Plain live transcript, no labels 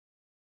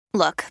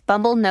Look,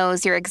 Bumble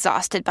knows you're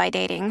exhausted by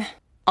dating.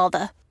 All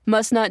the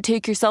must not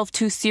take yourself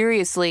too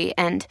seriously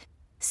and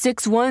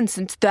 6'1"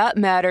 since that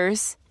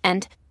matters.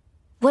 And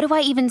what do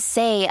I even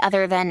say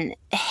other than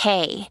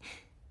hey?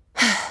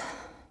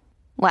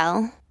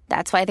 Well,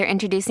 that's why they're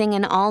introducing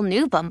an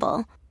all-new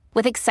Bumble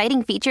with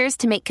exciting features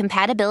to make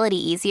compatibility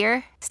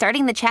easier,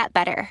 starting the chat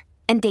better,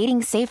 and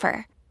dating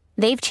safer.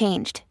 They've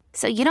changed,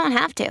 so you don't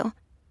have to.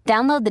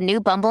 Download the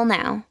new Bumble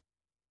now.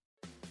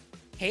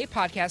 Hey,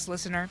 podcast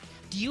listener.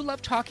 Do you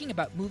love talking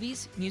about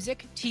movies,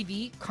 music,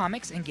 TV,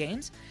 comics, and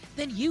games?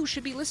 Then you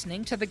should be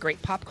listening to The Great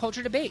Pop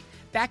Culture Debate,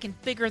 back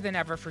and bigger than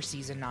ever for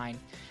Season 9.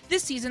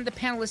 This season, the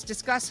panelists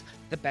discuss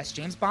the best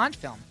James Bond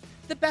film,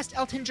 the best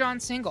Elton John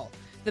single,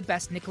 the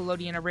best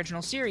Nickelodeon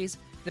original series,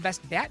 the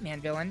best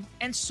Batman villain,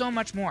 and so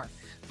much more.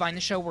 Find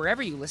the show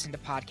wherever you listen to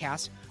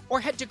podcasts, or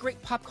head to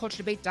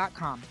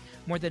greatpopculturedebate.com.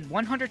 More than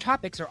 100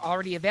 topics are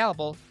already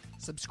available.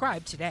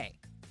 Subscribe today.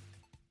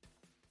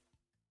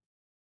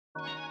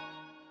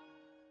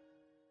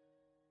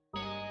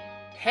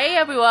 Hey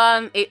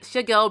everyone, it's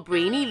your girl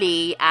Breenie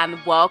Lee, and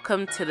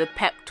welcome to the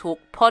Pep Talk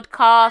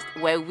podcast,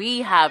 where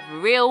we have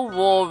real,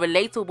 raw,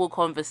 relatable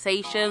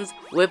conversations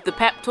with the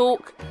pep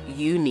talk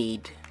you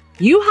need.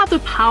 You have the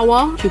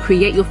power to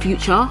create your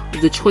future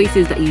with the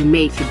choices that you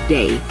make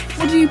today.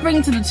 What do you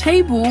bring to the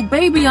table?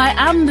 Baby, I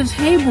am the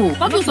table.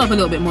 Love yourself a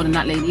little bit more than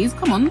that, ladies.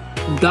 Come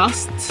on.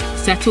 Dust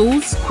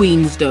settles,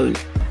 queens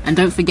don't. And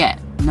don't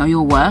forget, know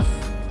your worth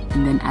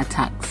and then add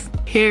tax.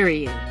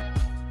 Period.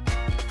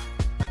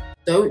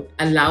 Don't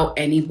allow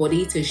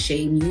anybody to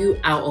shame you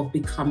out of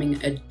becoming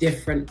a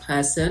different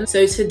person.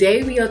 So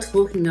today we are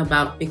talking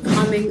about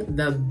becoming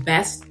the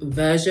best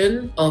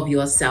version of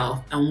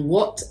yourself. And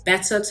what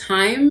better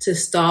time to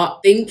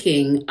start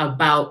thinking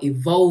about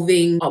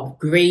evolving,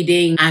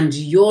 upgrading, and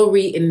your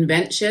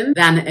reinvention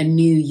than a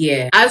new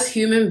year. As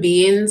human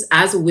beings,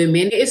 as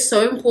women, it is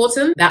so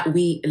important that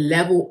we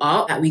level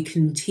up, that we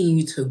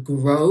continue to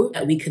grow,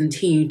 that we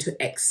continue to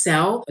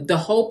excel. The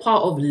whole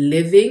part of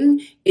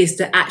living is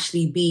to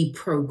actually be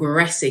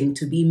progressing,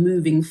 to be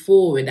moving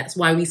forward. That's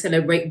why we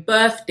celebrate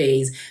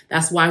birthdays.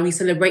 That's why we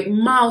celebrate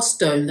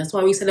milestones. That's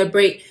why we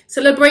celebrate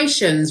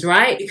celebrations,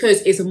 right?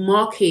 Because it's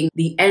marking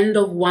the end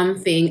of one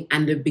thing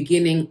and the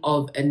beginning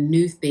of a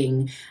new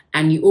thing.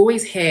 And you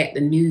always hear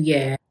the new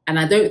year. And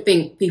I don't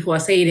think people are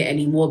saying it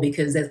anymore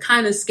because they're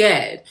kind of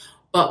scared.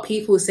 But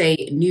people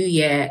say new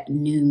year,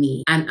 new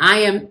me. And I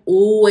am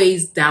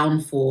always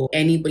down for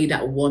anybody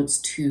that wants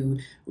to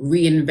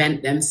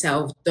reinvent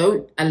themselves.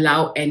 Don't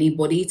allow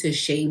anybody to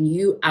shame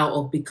you out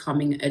of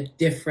becoming a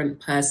different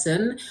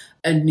person,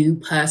 a new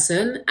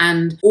person.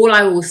 And all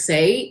I will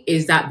say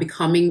is that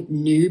becoming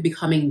new,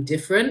 becoming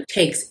different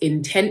takes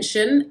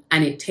intention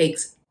and it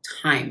takes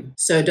time.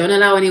 So don't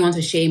allow anyone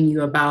to shame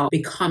you about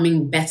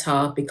becoming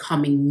better,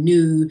 becoming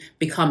new,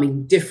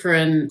 becoming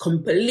different,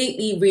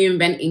 completely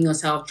reinventing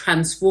yourself,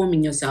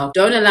 transforming yourself.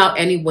 Don't allow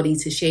anybody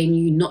to shame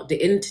you, not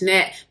the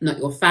internet, not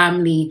your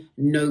family,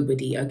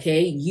 nobody,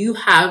 okay?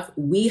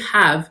 We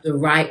have the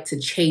right to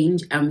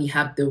change and we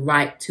have the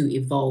right to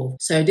evolve.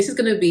 So this is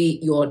going to be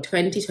your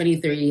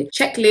 2023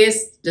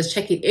 checklist. Just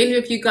check it in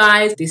with you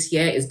guys. This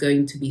year is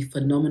going to be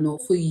phenomenal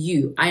for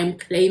you. I am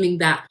claiming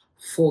that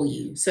for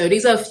you. So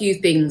these are a few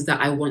things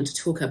that I want to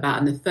talk about.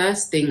 And the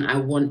first thing I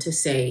want to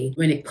say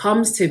when it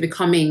comes to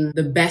becoming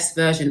the best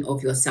version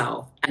of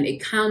yourself, and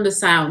it kind of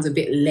sounds a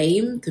bit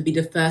lame to be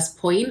the first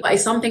point, but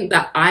it's something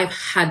that I've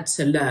had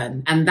to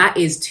learn, and that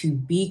is to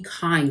be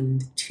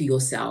kind to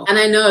yourself. And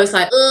I know it's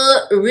like,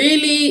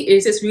 really?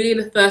 Is this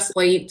really the first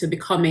point to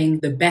becoming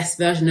the best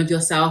version of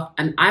yourself?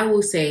 And I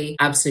will say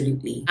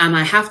absolutely. And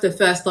I have to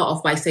first start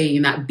off by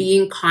saying that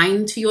being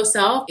kind to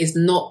yourself is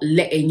not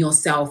letting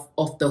yourself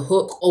off the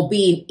hook or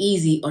being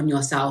easy on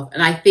yourself.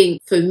 And I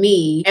think for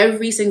me,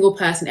 every single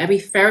person, every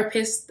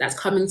therapist that's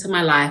come into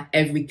my life,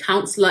 every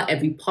counselor,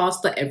 every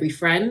pastor, every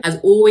friend has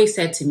always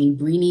said to me,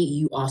 Breenie,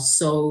 you are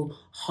so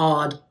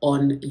hard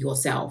on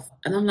yourself.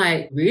 And I'm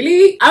like,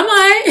 really? Am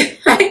I?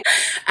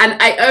 And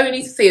I only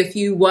need to say a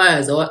few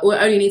words or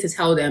only need to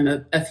tell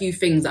them a few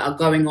things that are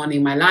going on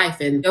in my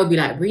life. And they'll be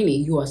like,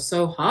 Breenie, you are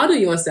so hard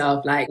on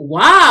yourself. Like,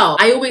 wow.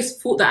 I always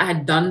thought that I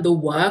had done the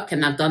work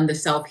and I've done the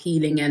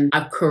self-healing and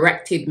I've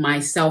corrected my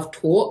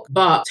self-talk.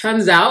 But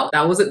turns out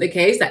that wasn't the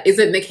case. That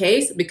isn't the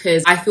case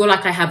because I feel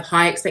like I have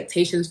high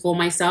expectations for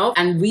myself.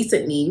 And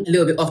recently, a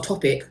little bit off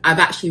topic, I've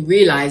actually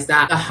realized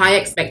that the high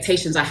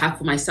expectations I have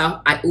for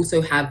myself, I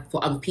also have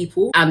for other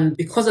people. And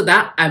because of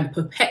that, I'm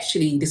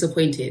perpetually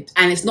disappointed.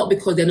 And it's not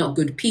because they're not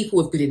good people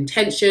with good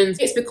intentions.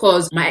 It's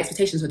because my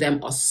expectations for them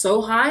are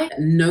so high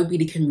that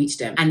nobody can reach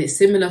them. And it's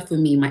similar for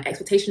me. My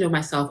expectations of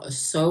myself are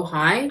so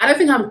high. I don't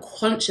think I'm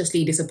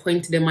consciously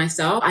disappointed in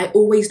myself. I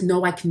always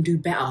know I can do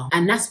better.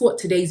 And that's what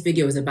today's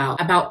video is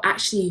about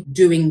actually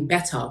doing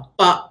better.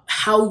 But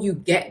how you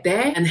get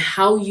there and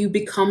how you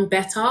become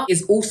better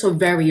is also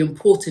very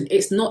important.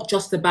 It's not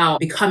just about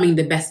becoming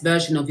the best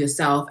version of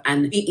yourself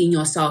and beating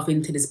yourself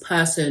into this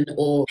person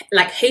or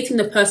like hating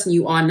the person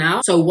you are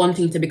now, so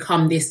wanting to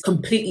become this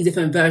completely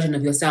different version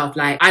of yourself.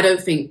 Like, I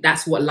don't think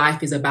that's what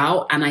life is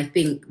about. And I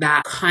think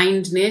that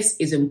kindness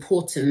is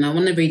important. And I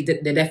want to read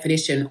the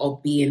definition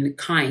of being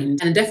kind.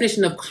 And the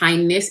definition of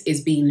kindness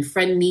is being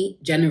friendly,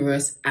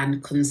 generous,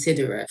 and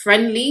considerate.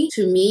 Friendly,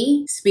 to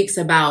me, speaks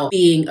about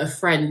being a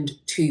friend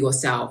to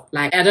yourself.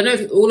 Like, I don't know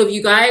if all of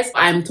you guys,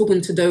 I'm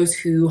talking to those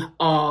who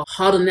are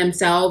hard on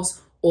themselves,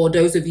 or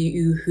those of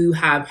you who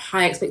have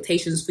high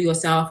expectations for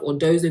yourself, or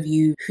those of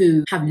you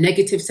who have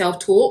negative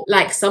self-talk.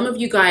 Like, some of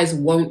you guys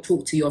won't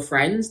talk to your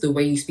friends the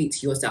way you speak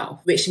to yourself,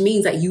 which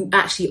means that you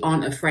actually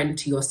aren't a friend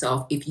to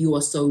yourself if you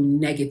are so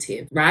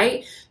negative,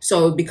 right?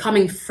 So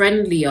becoming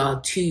friendlier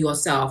to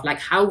yourself, like,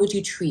 how would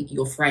you treat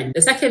your friend?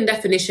 The second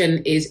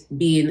definition is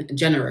being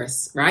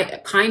generous,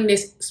 right?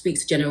 Kindness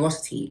speaks to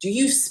generosity. Do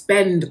you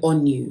spend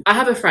on you? I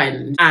have a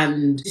friend,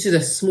 and this is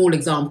a small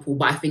example,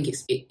 but I think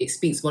it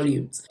speaks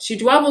volumes.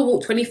 She'd rather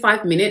walk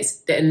 25 minutes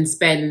than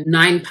spend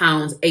 £9,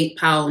 £8,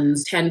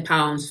 £10,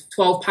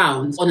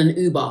 £12 on an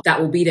Uber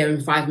that will be there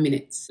in 5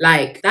 minutes.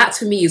 Like, that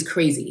to me is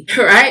crazy,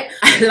 right?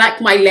 I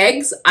like my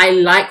legs. I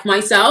like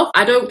myself.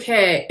 I don't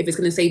care if it's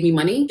going to save me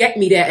money. Get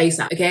me there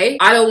ASAP, okay?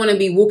 I don't want to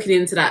be walking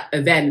into that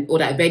event or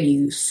that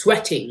venue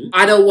sweating.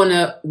 I don't want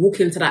to walk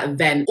into that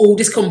event all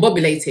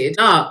discombobulated.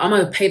 I'm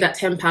going to pay that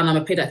 £10, I'm going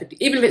to pay that £50,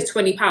 even if it's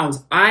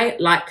 £20. I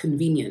like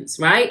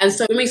convenience, right? And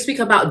so when we speak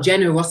about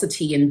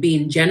generosity and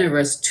being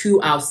generous to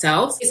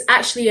ourselves, it's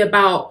actually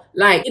about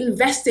like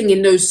investing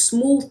in those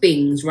small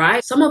things,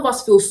 right? Some of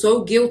us feel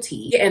so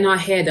guilty getting our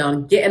hair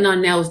done, getting our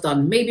nails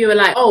done. Maybe we're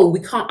like, oh,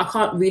 I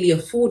can't really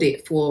afford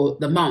it for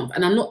the month.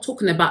 And I'm not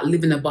talking about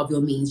living above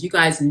your means. You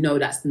guys know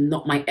that's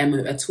not my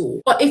MO at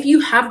all. But if you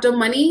have the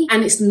money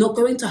and it's not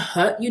going to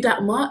hurt you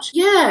that much,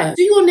 yeah,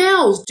 do your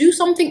nails, do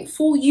something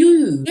for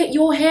you, get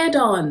your hair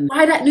done,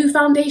 buy that new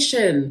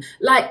foundation.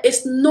 Like,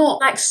 it's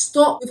not like,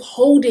 stop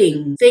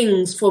withholding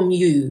things from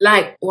you.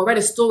 Like, I read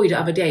a story the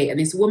other day, and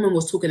this woman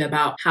was talking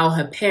about how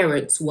her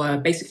parents were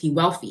basically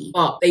wealthy,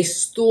 but they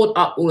stored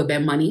up all of their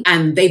money,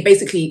 and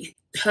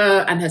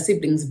her and her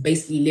siblings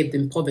basically lived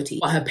in poverty,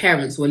 but her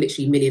parents were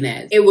literally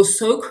millionaires. It was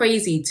so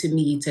crazy to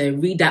me to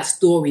read that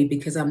story,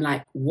 because I'm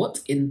like, what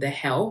in the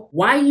hell?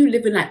 Why are you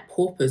living like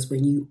paupers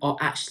when you are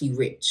actually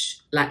rich?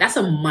 Like, that's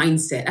a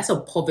mindset. That's a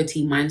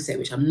poverty mindset,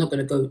 which I'm not going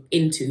to go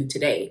into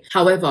today.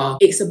 However,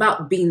 it's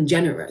about being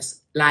generous.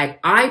 Like,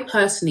 I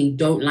personally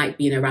don't like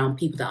being around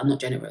people that are not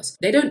generous.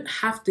 They don't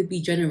have to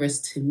be generous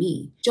to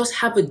me. Just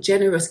have a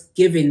generous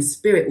giving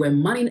spirit where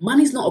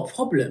money's not a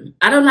problem.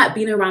 I don't like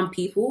being around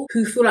people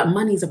who feel like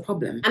money's a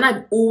problem. And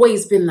I've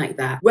always been like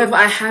that. Whether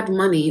I had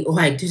money or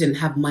I didn't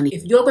have money.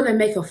 If you're going to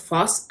make a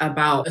fuss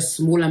about a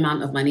small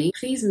amount of money,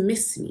 please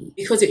miss me,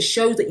 because it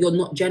shows that you're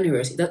not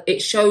generous.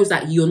 It shows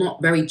that you're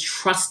not very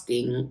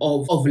trusting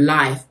of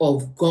life,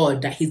 of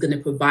God, that he's going to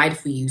provide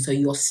for you. So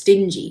you're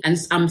stingy. And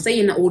I'm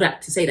saying all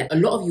that to say that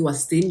a lot of you are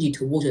stingy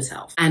towards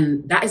yourself,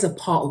 and that is a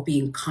part of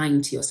being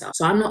kind to yourself.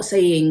 So I'm not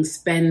saying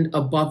spend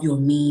above your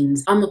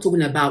means. I'm not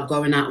talking about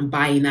going out and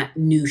buying that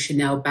new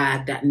Chanel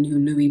bag, that new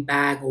Louis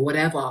bag or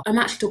whatever. I'm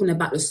actually talking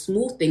about the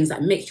small things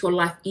that make your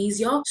life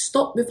easier.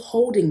 Stop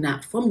withholding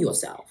that from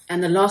yourself.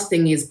 And the last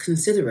thing is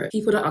considerate.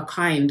 People that are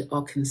kind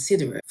are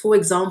considerate. For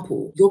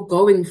example, you're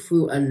going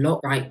through a lot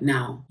right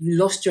now. You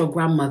lost your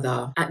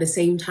grandmother. At the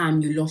same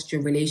time, you lost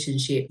your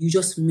relationship. You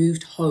just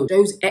moved home.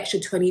 Those extra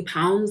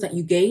 £20 that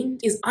you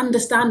gained is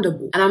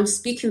understandable. And I'm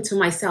speaking to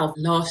myself.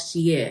 Last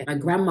year, my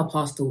grandma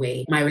passed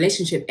away. My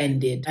relationship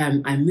ended.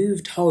 I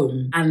moved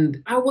home,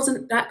 and I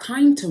wasn't that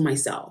kind to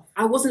myself.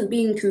 I wasn't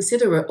being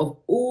considerate of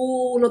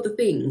all of the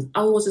things.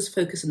 I was just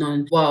focusing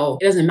on, well,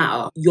 it doesn't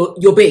matter.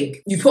 You're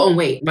big. You put on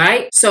weight,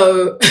 right?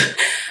 So,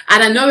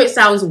 and I know it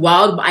sounds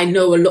wild, but I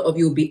know a lot of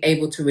you will be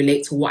able to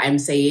relate to what I'm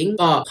saying.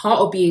 But part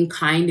of being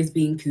kind is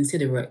being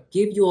considerate.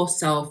 Give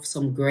yourself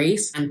some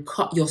grace and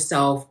cut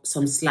yourself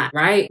some slack,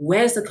 right?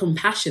 Where's the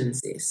compassion,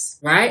 sis,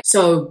 right?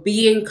 So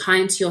being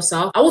kind to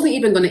yourself. I wasn't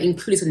even going to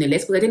include this on the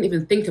list because I didn't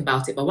even think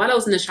about it. But while I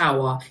was in the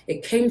shower,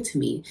 it came to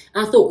me.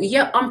 And I thought,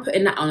 yeah, I'm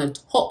putting that on the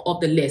top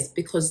of the list,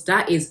 because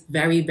that is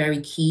very, very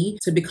key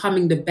to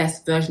becoming the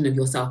best version of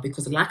yourself.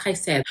 Because like I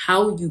said,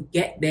 how you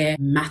get there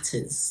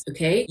matters,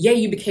 okay? Yeah,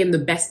 you became the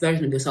best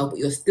version of yourself, but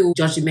you're still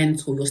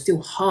judgmental. You're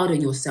still hard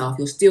on yourself.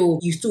 You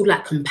still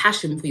lack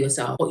compassion for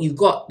yourself. But you've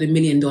got the $1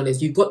 million.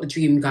 You've got the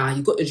dream guy.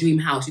 You've got the dream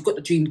house. You've got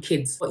the dream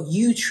kids. But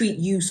you treat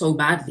you so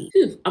badly.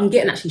 I'm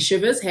getting actually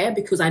shivers here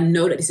because I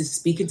know that this is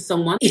speaking to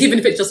someone, even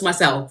if it's just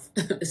myself.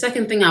 The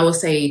second thing I will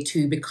say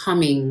to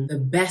becoming the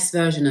best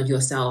version of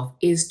yourself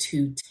is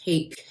to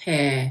take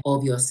care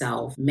of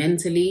yourself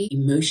mentally,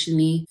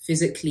 emotionally,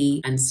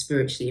 physically, and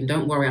spiritually. And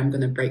don't worry, I'm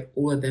going to break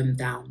all of them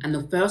down. And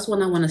the first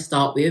one I want to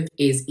start with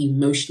is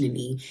emotionally.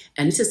 emotionally.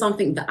 And this is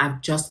something that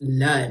I've just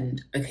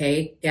learned,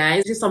 okay,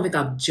 guys? This is something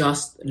I've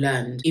just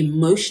learned.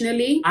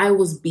 Emotionally, I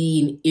was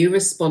being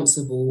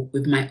irresponsible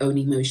with my own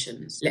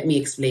emotions. Let me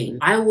explain.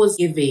 I was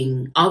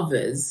giving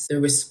others the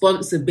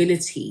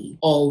responsibility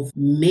of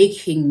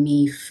making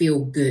me feel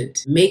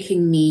good,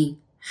 making me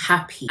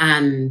happy.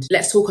 And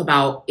let's talk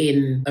about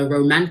in a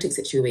romantic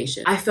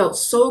situation. I felt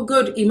so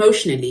good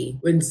emotionally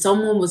when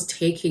someone was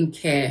taking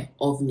care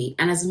of me.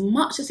 And as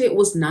much as it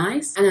was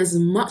nice and as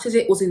much as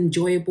it was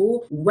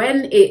enjoyable,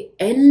 when it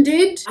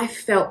ended, I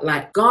felt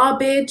like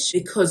garbage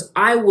because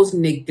I was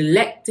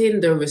neglecting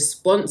the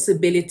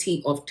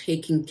responsibility of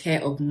taking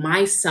care of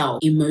myself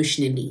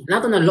emotionally. And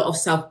I've done a lot of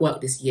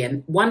self-work this year.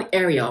 And one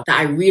area that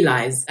I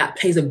realized that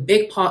plays a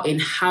big part in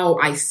how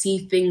I see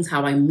things,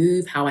 how I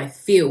move, how I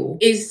feel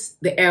is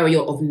the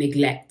area of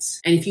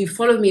neglect. And if you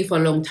follow me for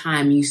a long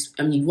time, you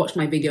watch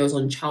my videos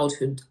on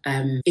childhood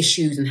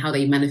issues and how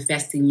they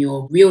manifest in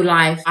your real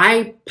life.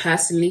 I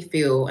personally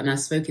feel, and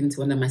I've spoken to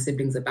one of my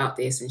siblings about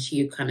this and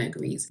she kind of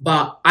agrees,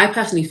 but I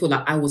personally feel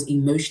like I was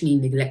emotionally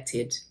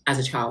neglected as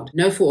a child.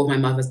 No fault of my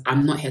mother's,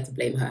 I'm not here to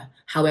blame her.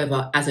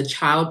 However, as a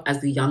child,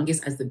 as the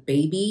youngest, as the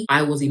baby,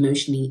 I was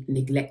emotionally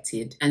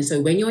neglected. And so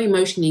when you're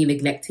emotionally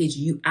neglected,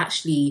 you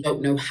actually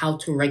don't know how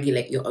to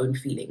regulate your own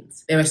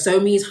feelings. There are so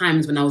many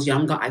times when I was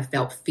younger, I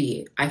felt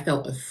fear. I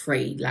felt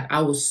afraid. Like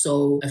I was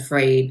so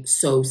afraid,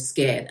 so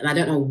scared. And I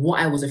don't know what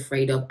I was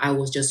afraid of. I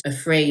was just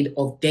afraid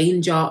of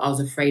danger. I was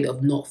afraid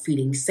of not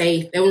feeling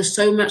safe. There was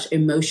so much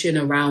emotion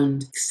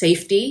around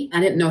safety.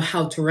 I didn't know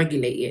how to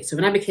regulate it. So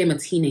when I became a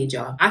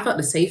teenager, I felt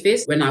the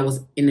safest when I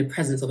was in the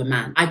presence of a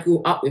man. I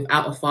grew up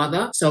without a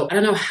father. So I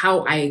don't know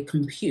how I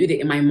computed it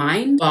in my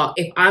mind, but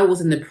if I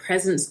was in the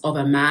presence of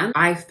a man,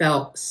 I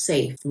felt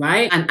safe,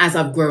 right? And as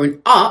I've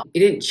grown up, it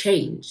didn't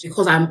change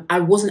because I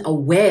wasn't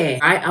aware,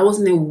 right? I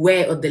wasn't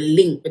aware of the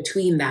link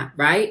between that,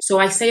 right? So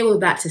I say all of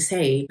that to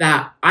say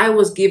that I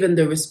was given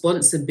the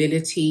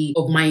responsibility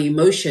of my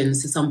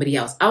emotions to somebody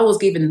else. I was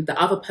given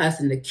the other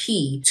person the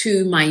key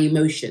to my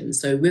emotions.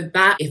 So with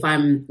that, if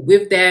I'm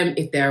with them,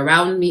 if they're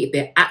around me, if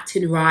they're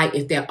acting right,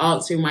 if they're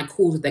answering my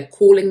calls, if they're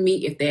calling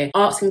me, if they're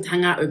asking to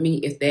hang out with me,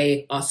 if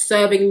they are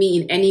serving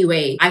me in any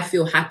way, I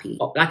feel happy.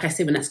 But like I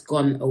said, when that's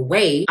gone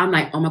away, I'm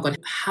like, oh my God,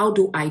 how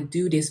do I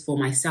do this for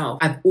myself?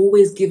 I've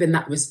always given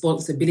that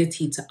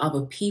responsibility to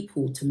other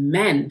people, to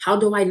men. How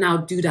do I now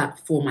do that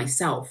for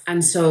myself?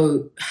 And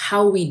so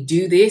how we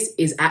do this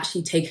is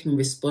actually taking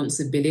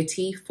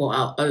responsibility for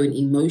our own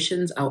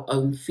emotions, our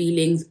own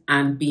feelings,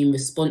 and being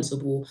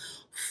responsible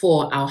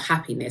for our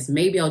happiness.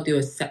 Maybe I'll do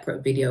a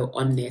separate video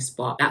on this,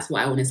 but that's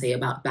what I want to say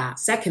about that.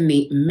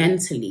 Secondly,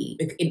 mentally,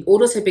 in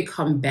order to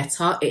become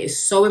better, it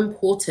is so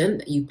important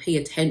that you pay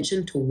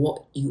attention to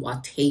what you are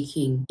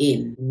taking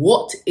in.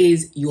 What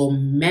is your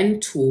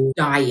mental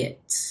diet?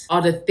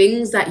 Are the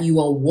things that you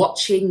are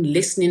watching,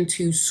 listening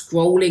to,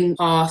 scrolling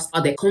past,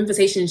 are the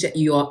conversations that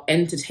you are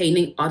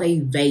entertaining, are they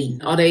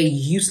vain? Are they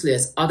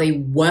useless? Are they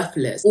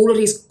worthless? All of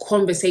these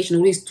conversations,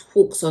 all these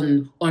talks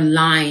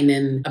online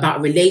and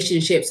about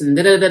relationships and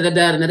and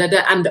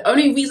the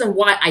only reason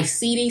why I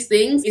see these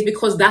things is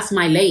because that's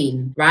my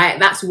lane, right?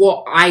 That's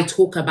what I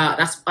talk about.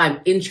 That's what I'm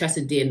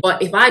interested in.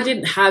 But if I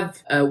didn't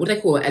have a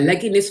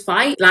leg in this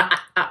fight, like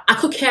I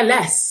could care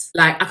less.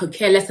 Like I could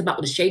care less about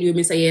what the shade room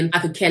is saying. I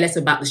could care less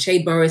about the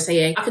shade borough is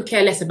saying. I could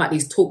care less about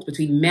these talks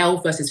between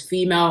male versus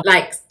female.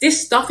 Like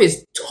this stuff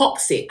is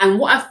toxic. And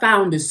what I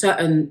found with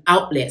certain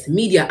outlets,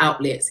 media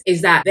outlets,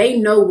 is that they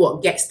know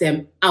what gets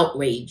them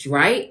outraged,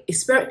 right?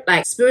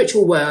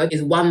 Spiritual Word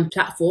is one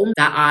platform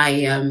that I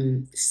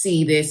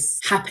see this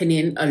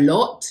happening a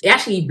lot. It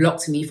actually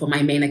blocked me from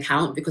my main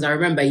account because I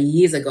remember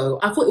years ago,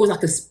 I thought it was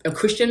like a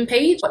Christian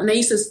page, but they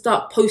used to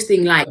start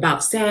posting like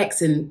about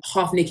sex and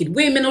half naked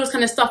women, all this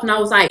kind of stuff. And I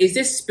was like, is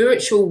this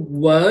Spiritual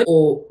Word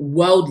or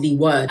Worldly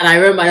Word? And I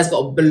remember I just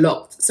got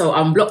blocked. So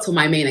I'm blocked on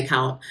my main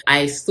account.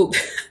 I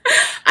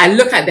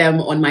look at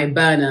them on my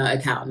burner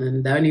account,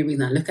 and the only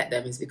reason I look at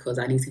them is because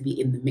I need to be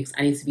in the mix.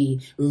 I need to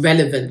be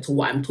relevant to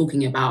what I'm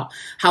talking about.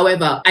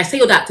 However, I say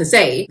all that to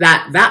say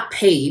that that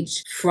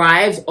page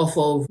thrives off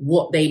of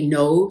what they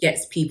know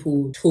gets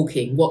people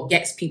talking, what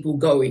gets people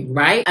going,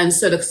 right? And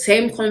so the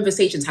same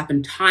conversations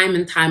happen time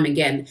and time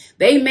again.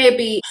 They may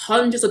be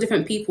hundreds of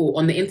different people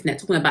on the internet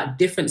talking about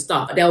different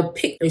stuff, but they'll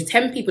pick those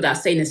 10 people that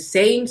are saying the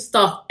same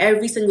stuff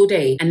every single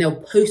day and they'll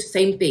post the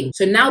same thing.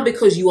 So now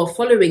because you are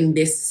following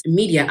this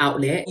media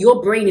outlet,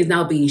 your brain is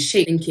now being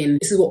shaped thinking,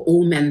 this is what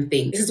all men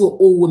think. This is what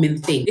all women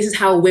think. This is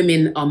how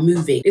women are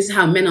moving. This is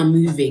how men are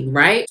moving,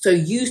 right? So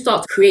you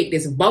start to create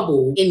this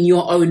bubble in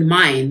your own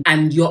mind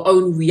and your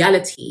own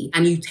reality,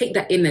 and you take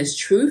that in as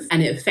truth,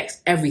 and it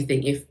affects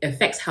everything. It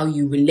affects how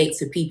you relate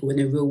to people in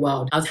the real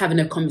world. I was having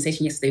a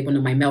conversation yesterday with one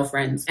of my male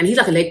friends, and he's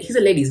a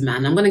ladies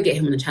man. I'm going to get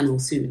him on the channel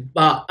soon.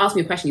 But asked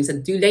me a question. He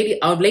said,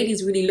 are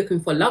ladies really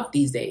looking for love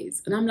these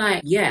days? And I'm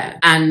like, yeah.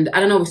 And I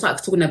don't know, we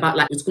started talking about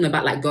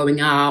like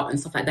going out and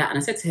stuff like that. And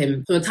I said to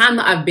him, from the time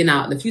that I've been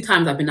out, the few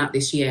times I've been out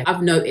this year,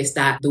 I've noticed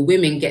that the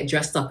women get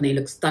dressed up and they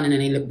look stunning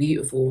and they look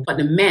beautiful. But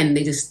the men,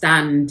 they just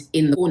stand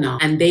in the corner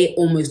and they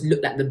almost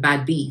look like the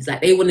bad bees.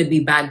 Like they want to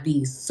be bad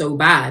bees so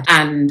bad.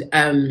 And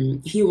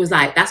he was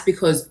like, that's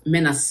because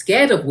men are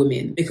scared of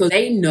women, because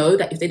they know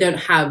that if they don't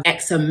have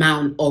X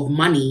amount of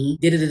money,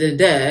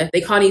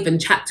 they can't even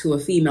chat to a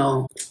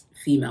female,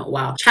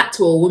 chat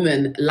to a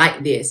woman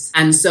like this.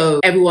 And so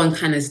everyone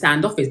kind of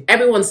standoffish.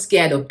 Everyone's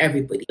scared of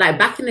everybody. Like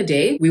back in the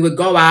day, we would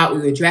go out,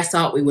 we would dress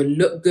up, we would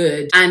look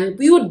good, and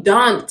we would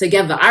dance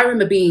together. I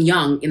remember being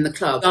young in the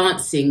club,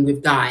 dancing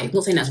with guys. I'm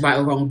not saying that's right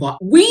or wrong, but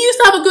we used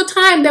to have a good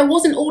time. There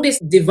wasn't all this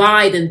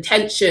divide and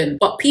tension,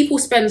 but people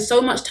spend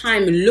so much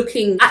time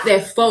looking at their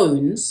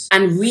phones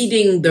and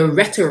reading the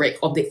rhetoric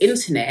of the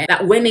internet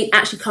that when they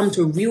actually come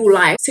to real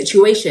life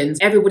situations,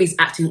 everybody's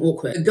acting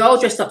awkward. The girl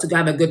dressed up to go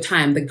have a good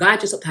time. The guy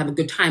dressed up to have a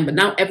good time, but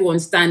now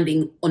everyone's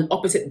standing on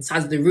opposite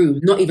sides of the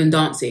room, not even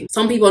dancing.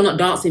 Some people are not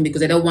dancing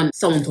because they don't want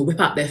someone to whip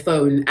out their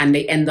phone and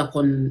they end up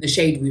on the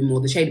shade room or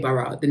the shade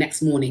borough the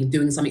next morning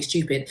doing something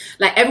stupid.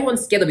 Like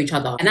everyone's scared of each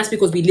other, and that's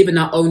because we live in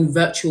our own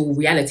virtual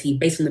reality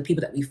based on the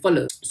people that we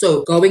follow.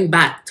 So going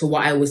back to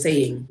what I was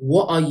saying,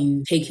 what are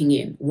you taking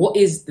in? What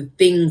is the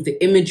things,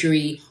 the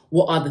imagery?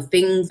 What are the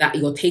things that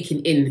you're taking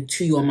in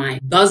to your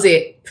mind? Does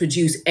it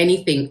produce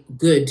anything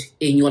good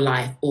in your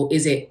life, or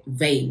is it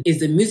vain?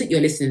 Is the music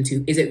you're listening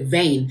to, is it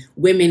vain?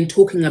 Women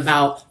talking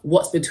about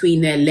what's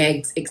between their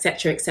legs,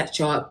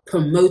 etc.,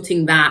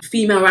 promoting that.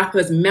 Female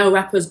rappers, male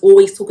rappers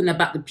always talking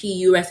about the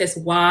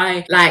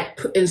PUSSY, like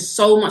putting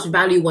so much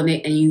value on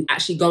it, and you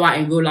actually go out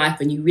in real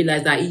life and you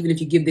realize that even if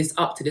you give this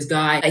up to this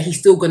guy, that he's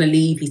still gonna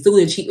leave, he's still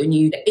gonna cheat on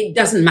you. It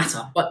doesn't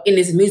matter. But in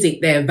this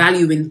music, they're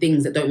valuing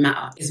things that don't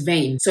matter. It's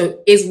vain.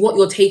 So is what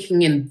you're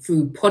taking in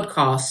through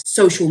podcasts,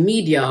 social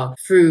media,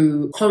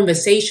 through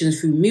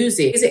conversations, through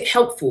music, is it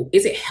helpful?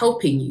 Is it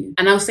helping you?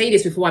 And I'll say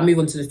this before I move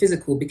on to the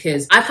physical,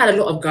 because I've had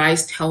a lot of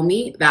guys tell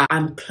me that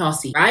I'm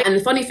classy, right? And the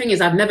funny thing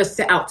is I've never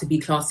set out to be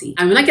classy.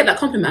 And when I get that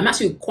compliment, I'm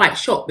actually quite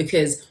shocked,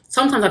 because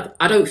sometimes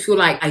I don't feel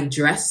like I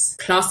dress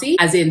classy,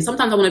 as in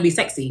sometimes I want to be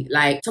sexy.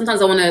 Like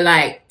sometimes I want to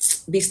like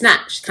be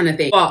snatched kind of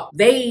thing. But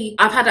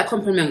I've had that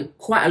compliment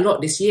quite a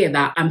lot this year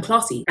that I'm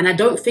classy. And I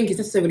don't think it's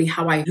necessarily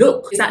how I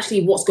look. It's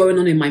actually what's going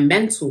on in my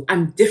mental.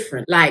 I'm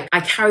different. Like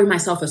I carry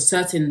myself a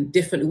certain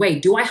different way.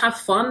 Do I have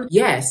fun?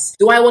 Yes.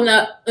 Do I want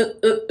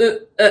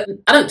to,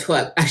 I don't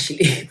twerk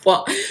actually.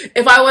 But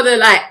if I want to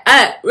like,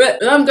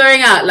 I'm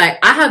going out, like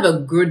I have a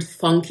good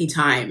funky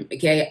time.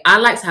 Okay. I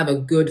like to have a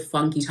good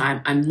funky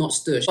time. I'm not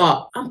stush.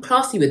 But I'm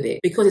classy with it,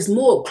 because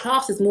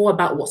class is more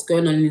about what's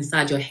going on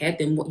inside your head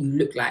than what you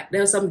look like.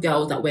 There are some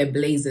girls that wear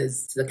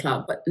blazers to the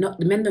club, but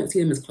the men don't see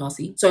them as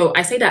classy. So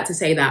I say that to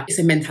say that it's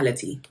a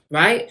mentality,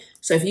 right?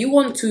 So if you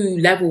want to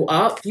level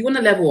up, if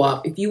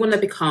you want to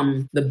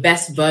become the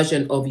best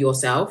version of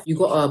yourself, you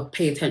got to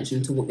pay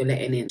attention to what you're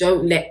letting in.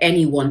 Don't let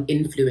anyone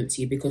influence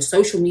you, because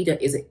social media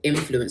is an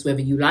influence,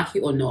 whether you like it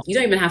or not. You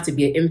don't even have to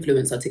be an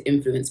influencer to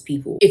influence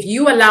people. If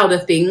you allow the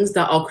things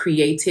that are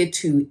created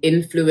to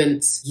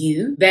influence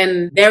you,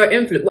 then they're an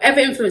influence. Whatever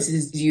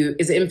influences you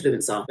is an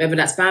influencer, whether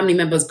that's family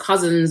members,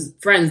 cousins,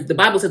 friends. The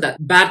Bible said that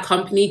bad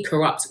company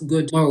corrupts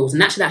good morals,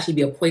 and that should actually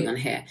be a point on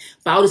here.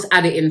 But I'll just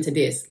add it into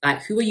this.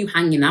 Like, who are you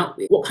hanging out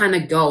with? What kind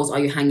of girls are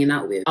you hanging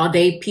out with? Are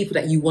they people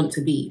that you want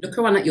to be? Look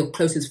around at your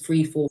closest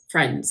 3-4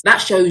 friends. That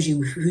shows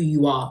you who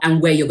you are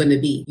and where you're going to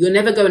be. You're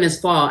never going as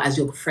far as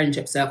your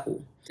friendship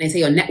circle. They say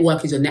your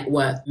network is your net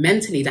worth.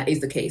 Mentally, that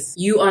is the case.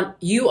 You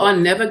are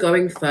never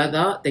going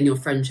further than your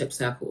friendship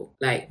circle.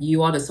 Like,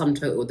 you are the sum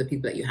total of the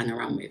people that you hang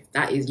around with.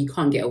 That is, you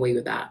can't get away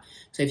with that.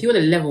 So if you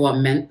want to level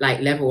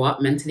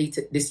up mentally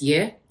this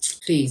year,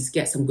 please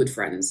get some good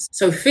friends.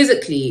 So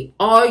physically,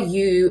 are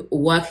you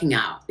working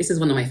out? This is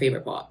one of my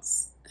favorite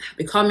parts.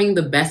 Becoming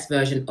the best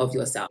version of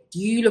yourself. Do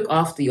you look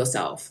after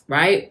yourself,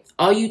 right?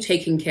 Are you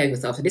taking care of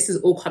yourself? So this is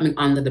all coming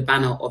under the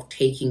banner of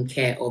taking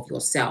care of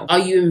yourself. Are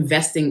you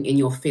investing in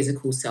your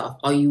physical self?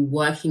 Are you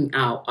working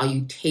out? Are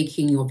you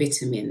taking your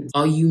vitamins?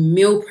 Are you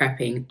meal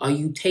prepping? Are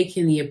you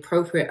taking the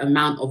appropriate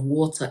amount of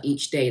water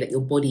each day that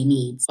your body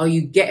needs? Are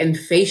you getting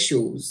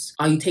facials?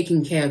 Are you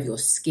taking care of your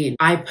skin?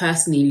 I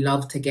personally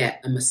love to get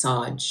a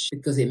massage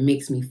because it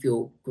makes me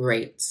feel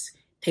great.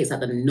 Takes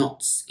out the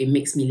knots. It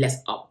makes me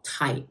less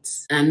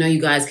uptight. And I know you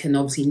guys can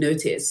obviously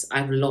notice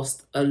I've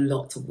lost a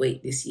lot of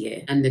weight this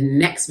year. And the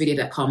next video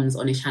that comes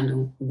on this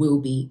channel will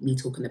be me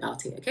talking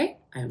about it, okay?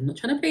 I am not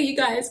trying to play you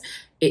guys.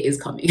 It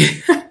is coming.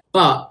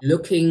 But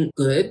looking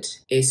good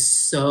is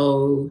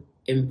so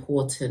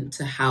important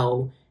to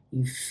how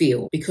you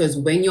feel, because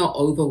when you're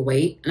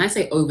overweight, and I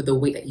say over the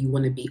weight that you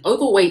want to be,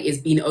 overweight is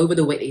being over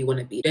the weight that you want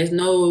to be. There's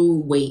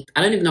no weight.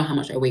 I don't even know how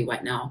much I weigh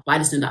right now, but I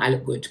just know that I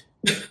look good.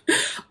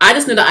 I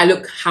just know that I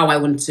look how I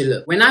wanted to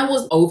look. When I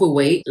was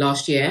overweight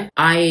last year,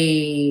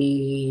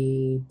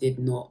 I did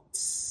not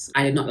face.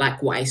 I did not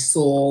like what I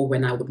saw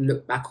when I would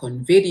look back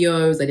on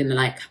videos. I didn't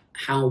like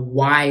how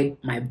wide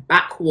my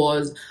back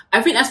was.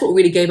 I think that's what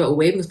really gave it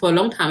away, because for a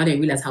long time I didn't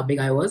realize how big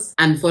I was.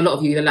 And for a lot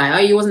of you, you're like, oh,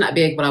 you wasn't that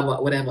big,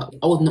 but whatever.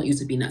 I was not used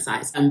to being that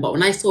size. But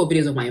when I saw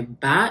videos of my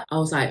back, I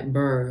was like,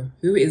 bro,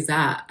 who is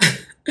that?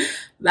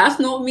 That's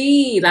not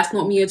me. That's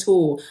not me at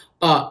all.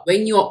 But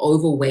when you're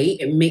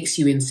overweight, it makes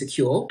you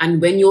insecure. And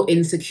when you're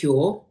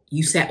insecure,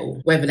 you settle.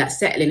 Whether that's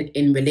settling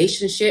in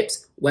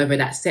relationships, whether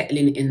that's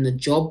settling in the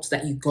jobs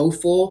that you go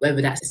for,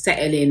 whether that's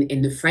settling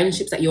in the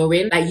friendships that you're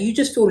in. Like, you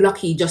just feel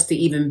lucky just to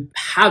even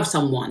have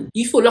someone.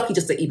 You feel lucky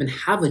just to even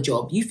have a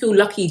job. You feel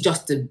lucky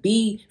just to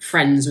be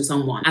friends with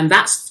someone. And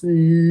that's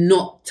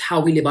not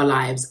how we live our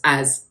lives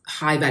as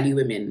high value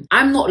women.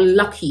 I'm not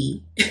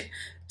lucky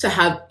to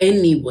have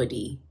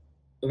anybody,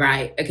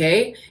 right?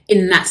 Okay,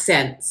 in that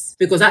sense,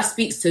 because that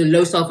speaks to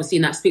low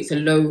self-esteem, that speaks to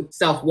low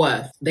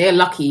self-worth. They're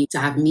lucky to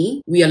have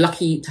me. We are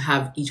lucky to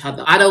have each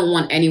other. I don't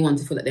want anyone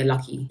to feel that they're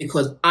lucky,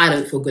 because I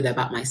don't feel good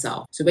about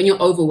myself. So when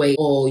you're overweight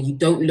or you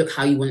don't look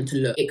how you want it to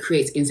look, it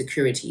creates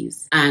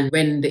insecurities. And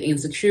when the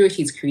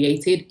insecurity is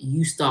created,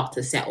 you start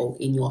to settle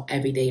in your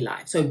everyday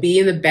life. So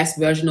being the best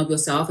version of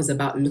yourself is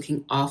about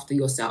looking after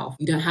yourself.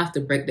 You don't have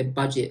to break the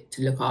budget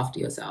to look after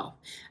yourself.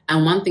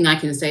 And one thing I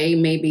can say,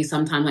 maybe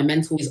sometimes my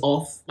mental is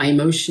off, my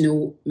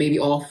emotional maybe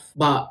off,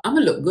 but I'm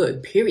gonna look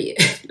good, period.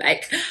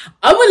 Like,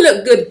 I'm gonna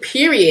look good,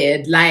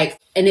 period. Like,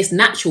 and it's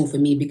natural for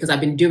me because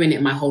I've been doing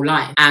it my whole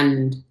life.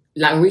 And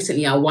like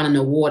recently I won an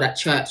award at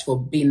church for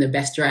being the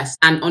best dressed.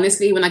 And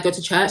honestly, when I go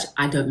to church,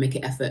 I don't make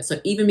an effort. So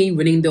even me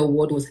winning the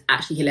award was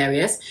actually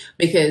hilarious,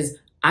 because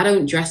I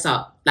don't dress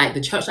up. Like,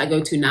 the church I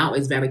go to now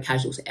is very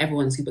casual. So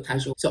everyone's super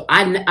casual. So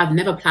I've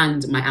never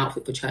planned my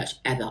outfit for church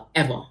ever.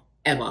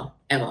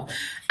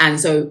 And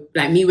so,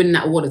 like, me winning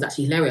that award is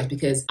actually hilarious,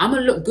 because I'm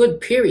gonna look good,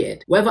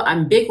 period. Whether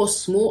I'm big or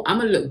small, I'm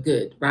gonna look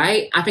good,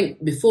 right? I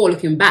think before,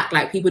 looking back,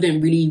 like, people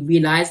didn't really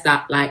realize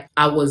that, like,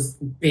 I was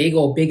big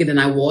or bigger than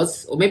I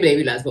was, or maybe they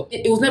realized, but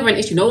it was never an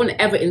issue. No one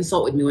ever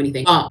insulted me or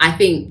anything. But I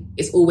think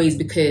it's always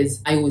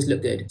because I always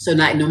look good. So,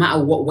 like, no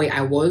matter what weight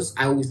I was,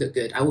 I always look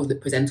good. I always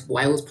look presentable.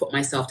 I always put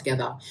myself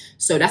together.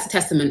 So that's a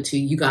testament to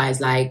you guys.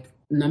 Like,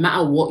 no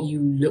matter what you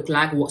look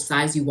like, what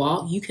size you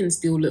are, you can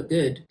still look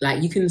good.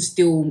 Like, you can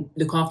still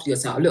look after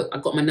yourself. Look, I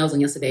got my nails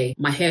on yesterday.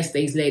 My hair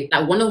stays laid.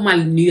 Like, one of my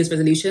New Year's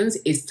resolutions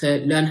is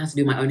to learn how to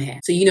do my own hair.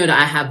 So you know that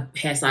I have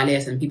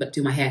hairstylists and people that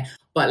do my hair.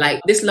 But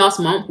like, this last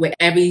month, where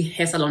every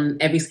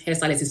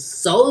hairstylist is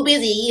so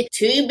busy,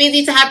 too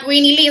busy to have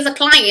Breeny Lee as a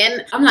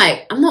client, I'm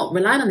like, I'm not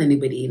relying on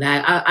anybody.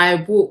 Like, I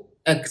bought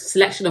a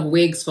selection of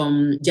wigs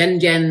from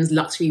Jen's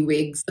Luxury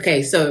Wigs.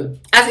 Okay, so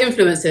as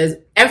influencers,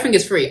 everything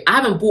is free. I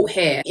haven't bought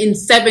hair in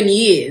 7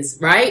 years,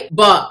 right?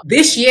 But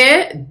this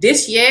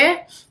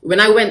year, when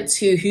I went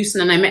to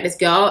Houston and I met this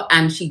girl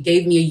and she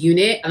gave me a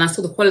unit and I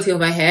saw the quality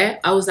of her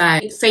hair, I was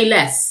like, say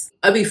less.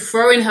 I'll be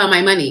throwing her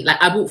my money.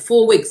 Like, I bought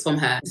 4 wigs from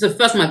her. It's the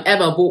first time I've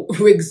ever bought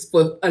wigs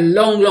for a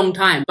long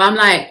time. But I'm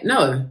like,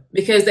 no,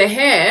 because the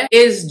hair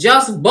is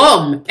just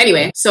bomb.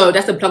 Anyway, so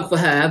that's a plug for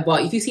her.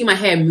 But if you see my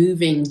hair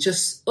moving,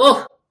 just,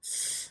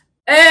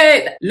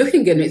 hey,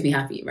 looking good makes me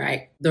happy,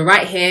 right? The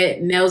right hair,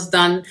 nails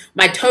done,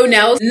 my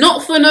toenails,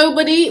 not for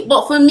nobody,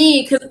 but for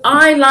me, because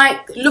I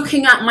like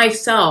looking at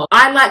myself.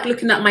 I like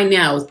looking at my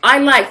nails. I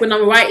like when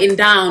I'm writing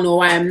down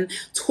or I'm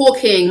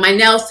talking, my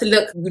nails to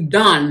look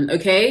done,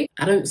 okay?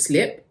 I don't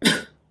slip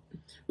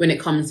when it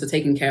comes to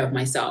taking care of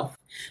myself.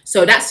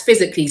 So that's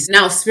physically.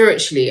 Now,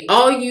 spiritually,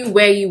 are you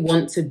where you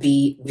want to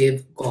be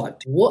with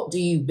God? What do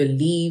you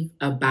believe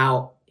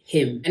about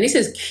Him? And this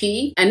is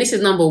key, and this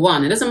is number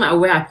one. It doesn't matter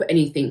where I put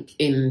anything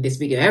in this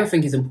video,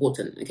 everything is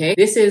important, okay?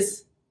 This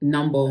is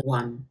number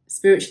one.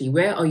 Spiritually,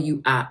 where are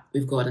you at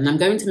with God? And I'm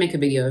going to make a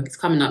video, it's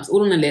coming up, it's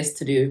all on the list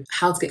to do,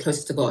 how to get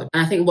closer to God.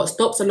 And I think what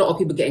stops a lot of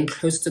people getting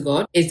closer to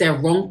God is their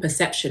wrong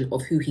perception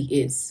of who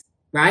He is,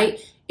 right?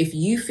 If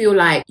you feel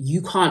like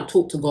you can't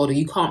talk to God or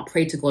you can't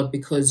pray to God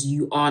because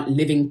you aren't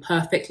living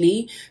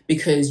perfectly,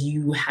 because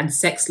you had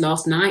sex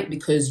last night,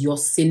 because you're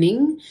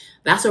sinning,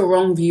 that's a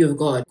wrong view of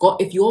God.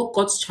 God, if you're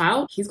God's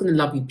child, He's going to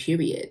love you,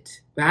 period.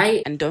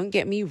 Right? And don't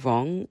get me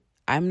wrong,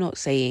 I'm not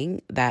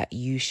saying that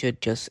you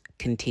should just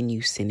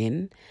continue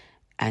sinning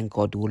and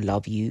God will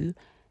love you,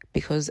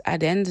 because at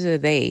the end of the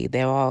day,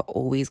 there are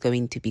always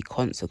going to be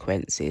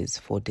consequences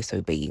for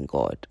disobeying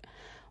God.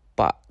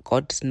 But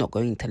God's not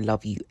going to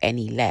love you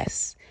any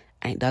less.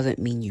 And it doesn't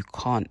mean you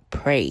can't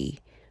pray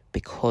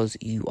because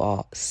you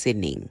are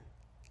sinning,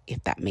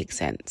 if that makes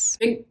sense.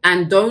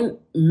 And don't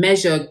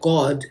measure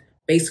God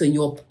based on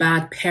your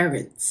bad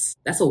parents.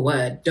 That's a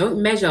word.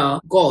 Don't measure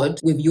God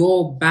with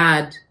your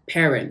bad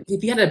parent.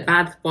 If you had a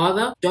bad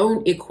father,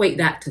 don't equate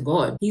that to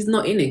God. He's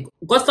not in it.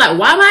 God's like,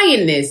 why am I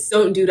in this?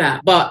 Don't do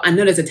that. But I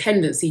know there's a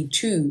tendency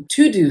to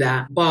do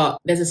that. But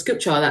there's a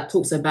scripture that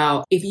talks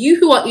about, if you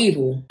who are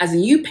evil, as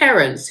in you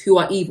parents who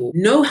are evil,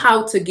 know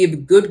how to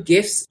give good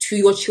gifts to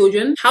your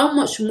children, how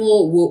much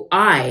more will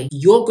I,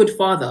 your good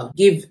father,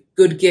 give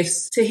good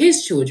gifts to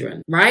his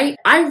children, right?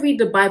 I read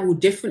the Bible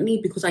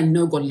differently because I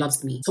know God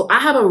loves me. So I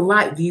have a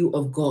right view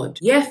of God.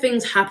 Yeah,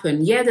 things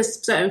happen. Yeah,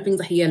 there's certain things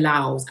that he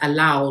allows,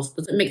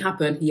 doesn't make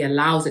happen. He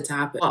allows it to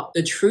happen. But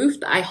the truth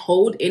that I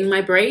hold in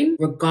my brain,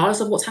 regardless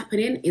of what's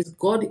happening, is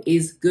God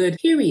is good,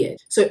 period.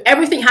 So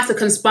everything has to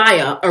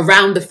conspire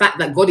around the fact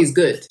that God is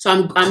good.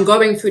 So I'm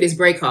going through this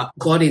breakup.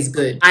 God is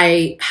good.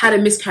 I had a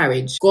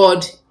miscarriage.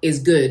 God is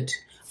good.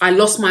 I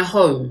lost my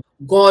home.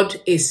 God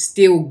is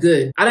still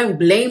good. I don't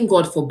blame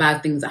God for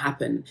bad things that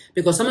happen,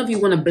 because some of you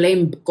want to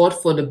blame God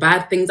for the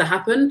bad things that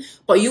happen,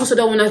 but you also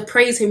don't want to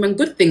praise him when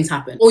good things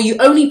happen, or you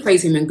only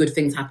praise him when good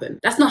things happen.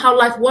 That's not how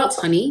life works,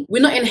 honey.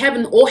 We're not in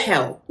heaven or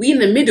hell. We're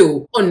in the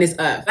middle on this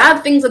earth.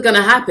 Bad things are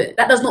going to happen.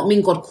 That does not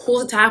mean God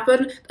caused it to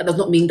happen. That does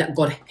not mean that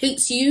God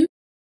hates you.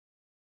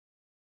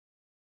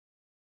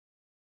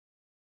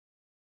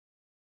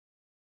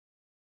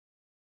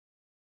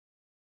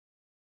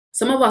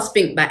 Some of us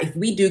think that if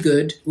we do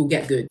good, we'll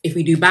get good. If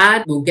we do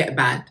bad, we'll get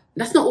bad.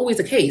 That's not always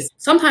the case.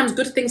 Sometimes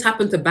good things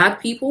happen to bad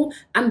people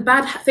and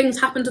bad things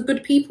happen to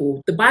good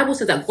people. The Bible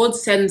says that God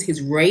sends his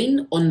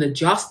rain on the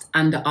just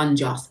and the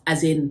unjust,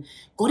 as in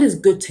God is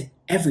good to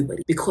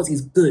everybody because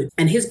he's good.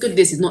 And his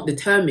goodness is not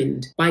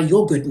determined by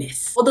your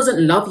goodness. God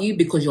doesn't love you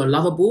because you're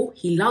lovable.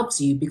 He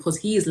loves you because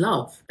he is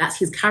love. That's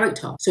his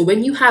character. So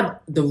when you have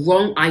the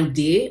wrong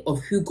idea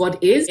of who God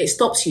is, it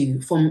stops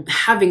you from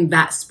having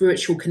that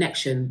spiritual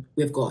connection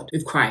with God,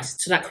 with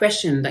Christ. So that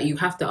question that you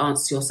have to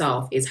answer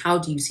yourself is, how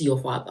do you see your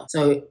Father?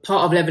 So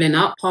part of leveling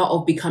up, part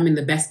of becoming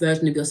the best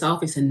version of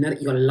yourself is to know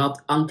that you're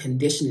loved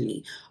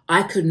unconditionally.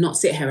 I could not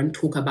sit here and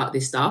talk about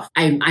this stuff.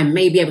 I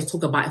may be able to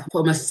talk about it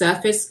from a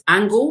surface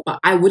angle, but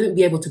I wouldn't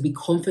be able to be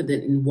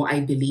confident in what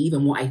I believe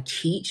and what I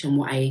teach and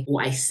what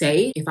I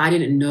say if I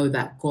didn't know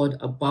that God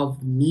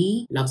above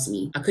me loves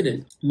me. I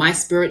couldn't. My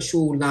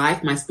spiritual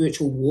life, my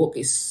spiritual walk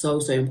is so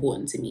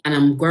important to me. And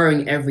I'm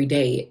growing every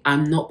day.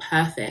 I'm not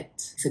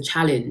perfect. It's a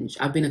challenge.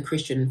 I've been a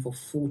Christian for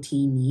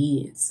 14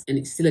 years and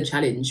it's still a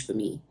challenge for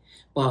me.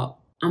 But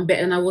I'm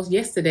better than I was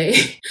yesterday,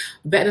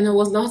 better than I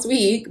was last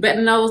week, better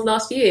than I was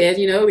last year.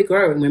 You know, we're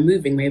growing, we're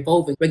moving, we're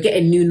evolving, we're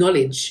getting new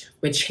knowledge,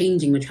 we're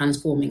changing, we're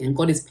transforming, and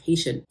God is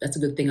patient. That's a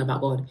good thing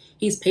about God.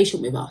 He's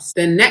patient with us.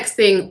 The next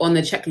thing on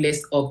the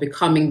checklist of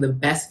becoming the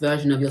best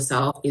version of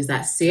yourself is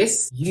that,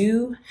 sis,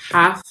 you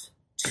have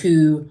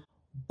to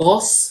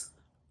boss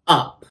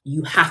up.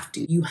 You have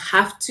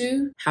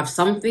to have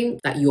something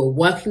that you're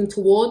working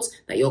towards,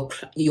 that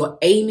you're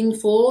aiming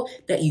for,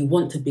 that you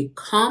want to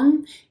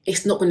become.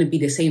 It's not going to be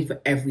the same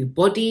for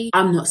everybody.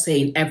 I'm not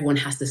saying everyone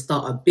has to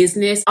start a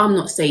business. I'm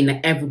not saying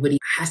that everybody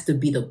has to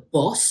be the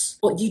boss,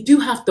 but you do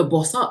have to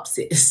boss up,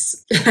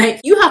 sis. Like,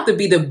 you have to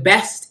be the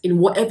best in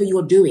whatever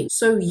you're doing.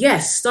 So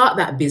yes, start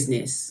that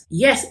business.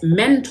 Yes,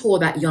 mentor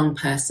that young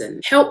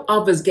person. Help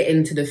others get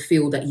into the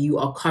field that you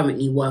are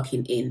currently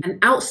working in. And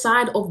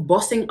outside of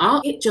bossing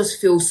up, it just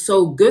feels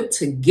so good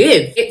to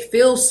give. It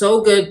feels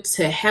so good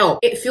to help.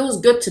 It feels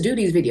good to do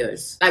these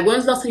videos. Like,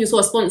 when's the last time you saw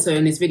a sponsor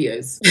in these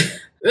videos?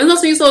 When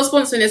last time you saw a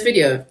sponsor in this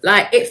video?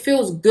 Like, it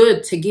feels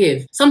good to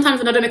give. Sometimes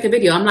when I don't make a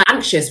video, I'm like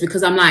anxious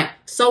because I'm like,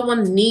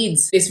 someone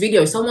needs this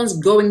video. Someone's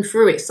going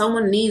through it.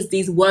 Someone needs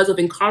these words of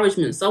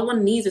encouragement.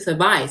 Someone needs this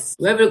advice.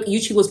 Whether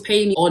YouTube was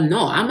paying me or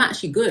not, I'm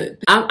actually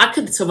good. I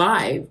could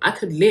survive. I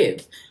could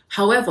live.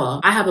 However,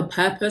 I have a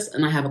purpose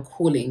and I have a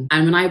calling.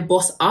 And when I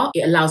boss up,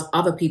 it allows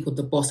other people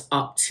to boss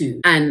up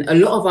too. And a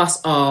lot of us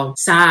are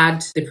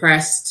sad,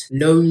 depressed,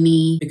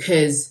 lonely,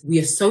 because we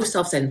are so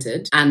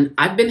self-centered. And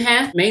I've been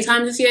here many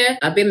times this year.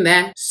 I've been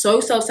there, so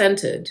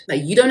self-centered that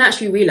you don't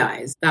actually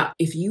realize that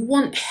if you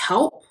want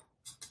help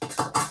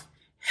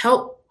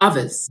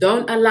others.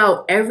 Don't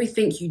allow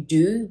everything you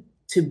do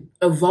to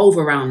evolve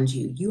around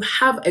you. You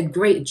have a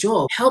great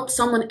job. Help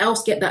someone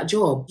else get that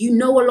job. You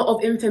know a lot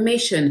of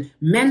information.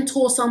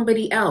 Mentor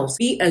somebody else.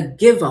 Be a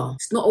giver.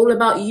 It's not all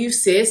about you,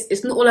 sis.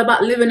 It's not all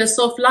about living a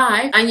soft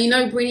life. And you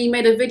know, Brini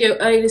made a video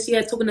earlier this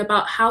year talking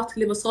about how to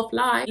live a soft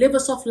life. Live a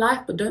soft life,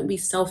 but don't be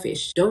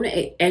selfish. Don't let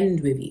it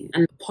end with you.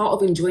 And part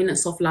of enjoying a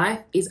soft life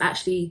is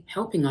actually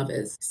helping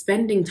others,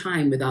 spending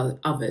time with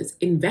others,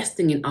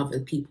 investing in other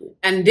people.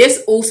 And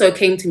this also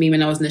came to me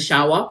when I was in the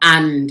shower,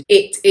 and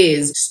it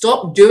is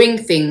stop doing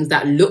things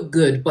that look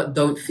good but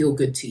don't feel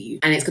good to you.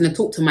 And it's going to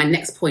talk to my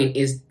next point,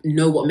 is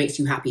know what makes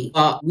you happy.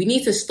 But we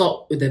need to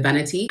stop with the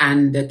vanity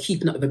and the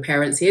keeping up with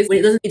appearances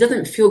when it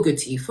doesn't feel good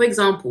to you. For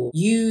example,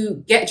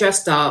 you get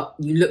dressed up,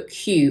 you look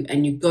cute,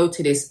 and you go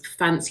to this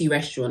fancy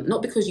restaurant,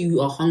 not because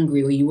you are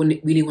hungry or you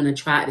really want to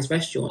try out this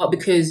restaurant, but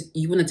because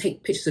you want to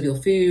take pictures of your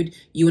food.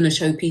 You want to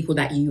show people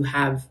that you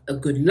have a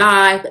good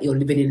life, that you're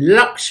living in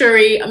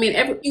luxury. I mean,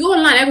 you go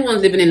online,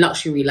 everyone's living in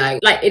luxury.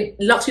 Luxury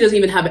doesn't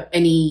even have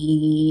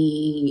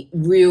any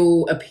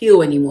real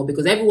appeal anymore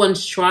because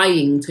everyone's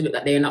trying to look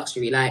like they're in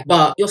luxury.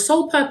 But your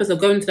sole purpose of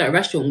going to that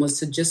restaurant was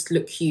to just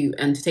look cute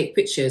and to take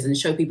pictures and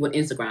show people on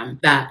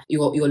Instagram that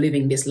you're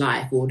living this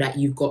life, or that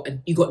you got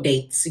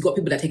dates. You got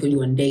people that take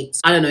you on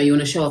dates. I don't know, you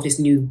want to show off this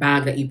new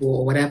bag that you bought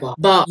or whatever.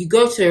 But you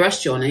go to a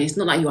restaurant and it's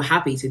not like you're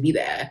happy to be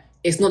there.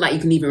 It's not like you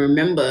can even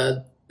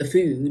remember the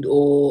food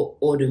or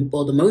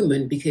the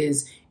moment,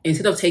 because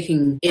instead of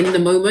taking in the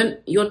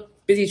moment, you're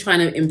busy trying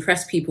to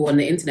impress people on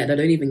the internet that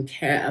don't even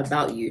care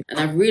about you. And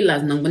I've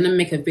realized, and I'm going to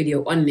make a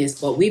video on this,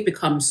 but we've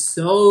become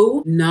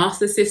so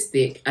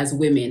narcissistic as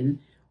women,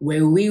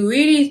 where we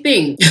really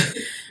think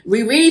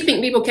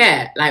people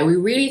care. Like, we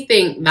really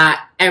think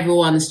that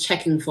everyone's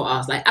checking for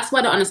us. Like, that's why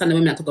I don't understand the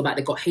women that talk about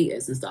they got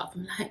haters and stuff.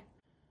 I'm like,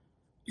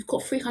 you've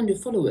got 300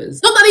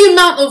 followers. Not that the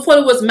amount of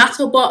followers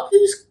matter, but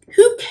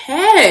who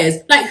cares?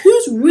 Like,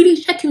 who's really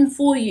checking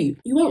for you?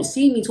 You won't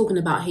see me talking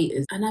about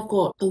haters. And I've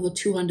got over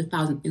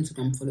 200,000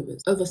 Instagram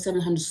followers, over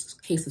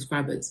 700k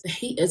subscribers. The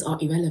haters are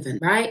irrelevant,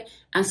 right?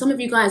 And some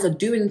of you guys are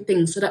doing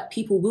things so that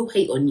people will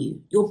hate on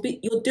you. You're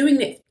doing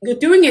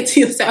it to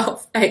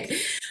yourself. Like,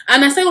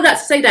 and I say all that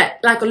to say that,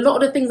 like, a lot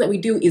of the things that we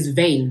do is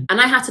vain. And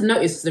I had to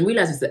notice and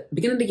realize this at the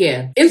beginning of the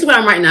year.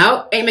 Instagram right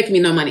now ain't making me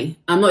no money.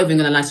 I'm not even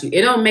gonna lie to you.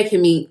 It's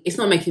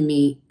not making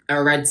me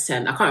a red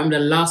cent. I can't remember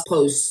the last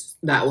post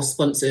that was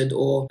sponsored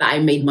or that I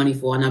made money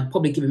for, and I'm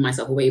probably giving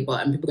myself away,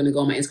 but people are gonna go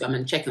on my Instagram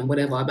and check and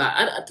whatever. But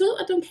I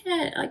don't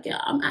care. Like, yeah,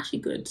 I'm actually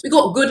good. We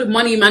got good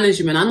money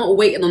management. I'm not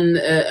waiting on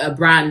a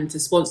brand to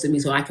sponsor me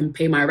so I can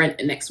pay my rent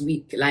the next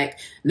week. Like,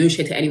 no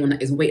shade to anyone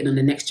that is waiting on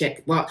the next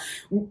check. But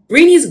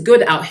Breeny's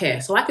good out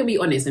here, so I can be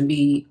honest and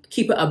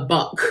keep it a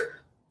buck.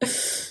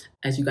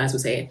 As you guys were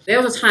saying,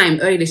 there was a time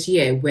early this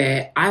year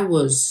where I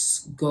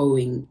was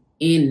going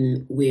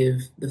in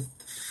with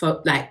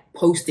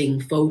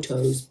posting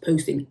photos,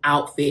 posting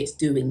outfits,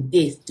 doing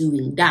this,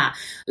 doing that,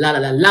 la la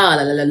la la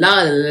la la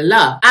la la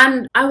la.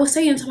 And I was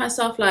saying to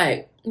myself,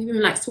 like,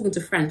 even like talking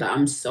to friends, like,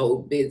 I'm so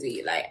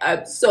busy. Like,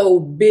 I'm so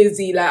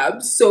busy.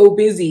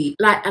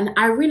 And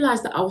I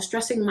realized that I was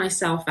stressing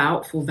myself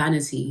out for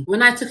vanity.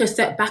 When I took a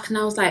step back and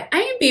I was like, I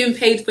ain't being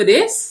paid for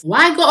this.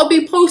 Why I gotta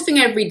be posting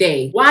every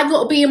day? Why I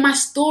gotta be in my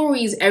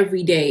stories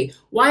every day?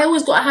 Why I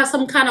always gotta have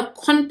some kind of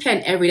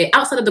content every day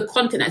outside of the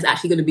content that's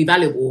actually gonna be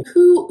valuable?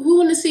 Who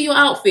wanna see your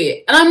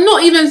outfit? And I'm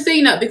not even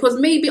saying that because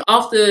maybe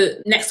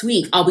after next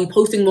week I'll be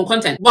posting more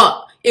content,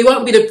 but it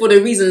won't be for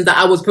the reasons that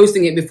I was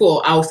posting it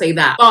before. I'll say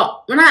that.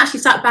 But when I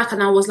actually sat back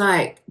and I was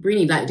like,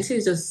 Breeny, like, this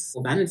is just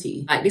for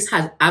vanity. Like, this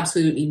has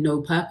absolutely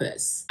no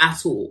purpose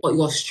at all. But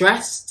you're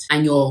stressed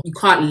and you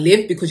can't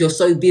live because you're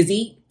so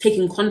busy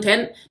taking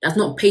content that's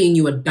not paying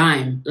you a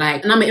dime.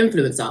 Like, and I'm an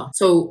influencer.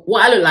 So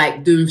what I look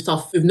like doing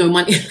stuff with no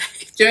money,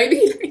 like, do you know what I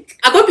mean? Like,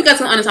 I hope you guys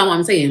can understand what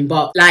I'm saying,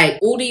 but like,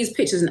 all these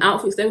pictures and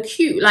outfits, they're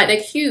cute. Like,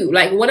 they're cute.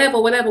 Like, whatever.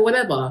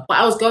 But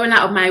I was going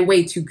out of my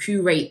way to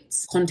curate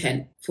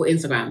content for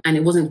Instagram, and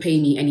it wasn't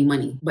paying me any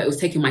money, but it was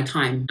taking my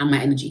time and my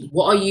energy.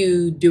 What are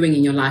you doing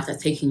in your life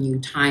that's taking you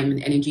time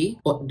and energy,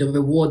 but the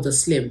rewards are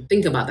slim?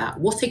 Think about that.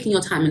 What's taking your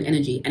time and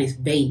energy and it's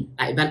vain,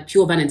 like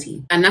pure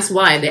vanity? And that's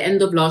why at the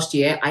end of last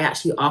year, I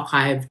actually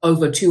archived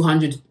over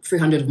 200,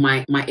 300 of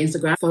my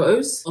Instagram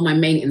photos on my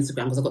main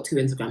Instagram, because I've got two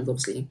Instagrams,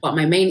 obviously. But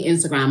my main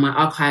Instagram,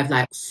 I archived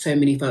like so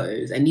many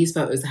photos, and these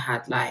photos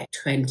had like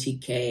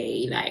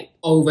 20k, like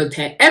over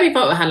 10. Every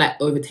photo had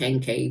like over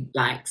 10k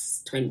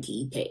likes,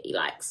 20k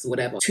likes,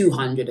 whatever.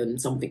 200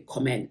 and something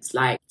comments.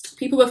 Like,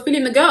 people were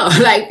feeling the girl.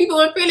 Like, people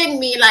were feeling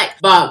me. Like,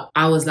 but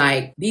I was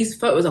like, these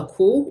photos are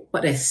cool,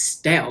 but they're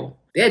stale.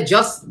 They're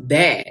just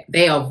there.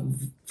 They are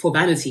for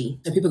vanity.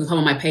 So people can come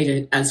on my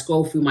page and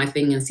scroll through my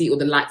thing and see all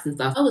the likes and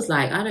stuff. I was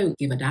like, I don't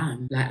give a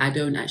damn. Like, I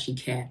don't actually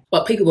care.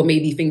 But people were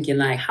maybe thinking,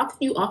 like, how can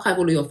you archive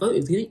all of your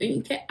photos? You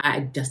didn't care?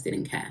 I just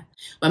didn't care.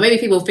 But maybe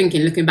people were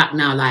thinking, looking back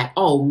now, like,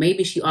 oh,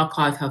 maybe she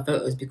archived her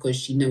photos because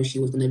she knows she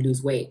was going to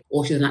lose weight,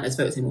 or she doesn't like those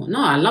photos anymore.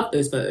 No, I love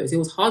those photos. It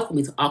was hard for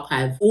me to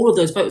archive all of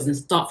those photos and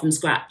start from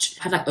scratch.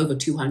 I had like over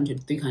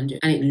 200, 300.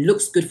 And it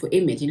looks good for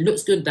image. It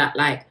looks good that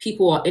like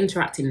people are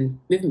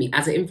interacting with me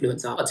as an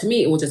influencer. But to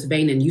me, it was just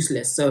vain and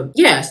useless. So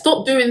yeah,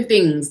 stop doing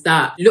things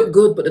that look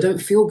good but they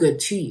don't feel good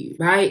to you,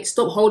 right?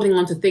 Stop holding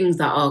on to things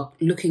that are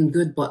looking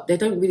good but they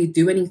don't really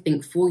do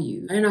anything for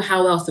you. I don't know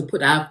how else to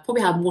put that. I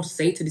probably have more to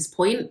say to this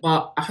point,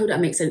 but I hope that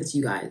makes sense to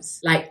you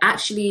guys. Like,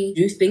 actually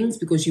do things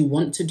because you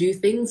want to do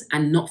things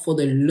and not for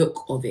the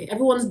look of it.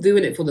 Everyone's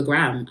doing it for the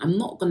gram. I'm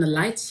not gonna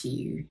lie to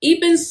you.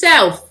 Even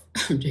self,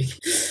 I'm joking.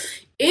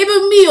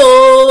 Even me,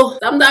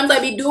 sometimes I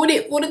be doing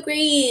it for the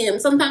gram.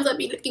 Sometimes I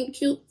be looking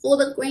cute for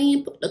the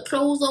gram, put the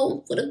clothes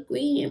on for the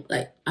gram.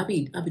 Like, I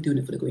be doing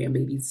it for the gram,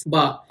 babies.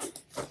 But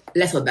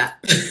less of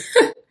that.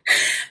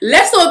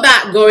 Less of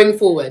that going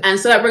forward. And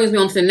so that brings me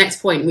on to the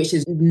next point, which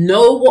is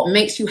know what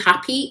makes you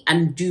happy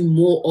and do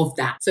more of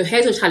that. So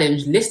here's a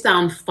challenge. List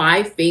down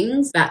 5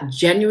 things that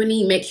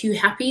genuinely make you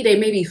happy. They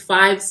may be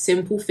 5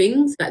 simple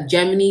things that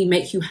genuinely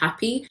make you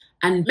happy.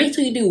 And make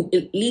sure you do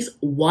at least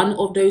one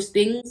of those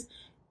things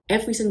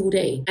every single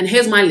day. And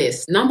here's my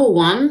list. Number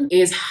 1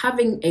 is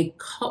having a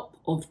cup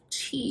of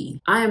tea.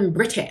 I am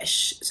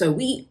British, so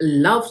we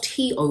love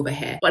tea over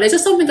here. But there's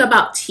just something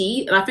about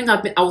tea, and I think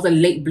I was a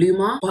late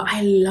bloomer, but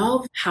I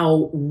love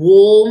how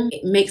warm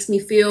it makes me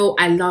feel.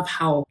 I love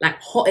how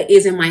like hot it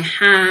is in my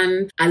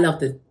hand. I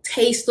love the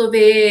taste of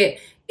it.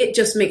 It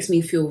just makes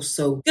me feel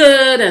so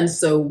good and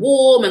so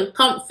warm and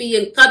comfy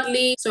and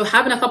cuddly. So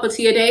having a cup of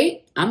tea a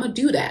day I'm gonna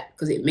do that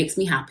because it makes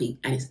me happy,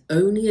 and it's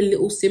only a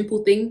little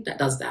simple thing that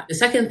does that. The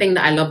second thing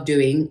that I love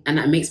doing and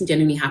that makes me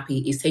genuinely happy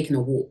is taking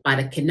a walk by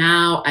the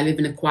canal. I live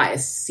in quite a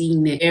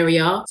scenic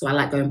area, so I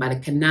like going by the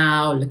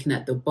canal, looking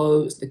at the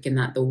boats, looking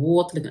at the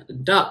water, looking at the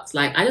ducks.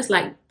 Like, I just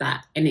like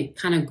that, and it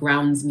kind of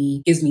grounds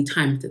me, gives me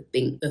time to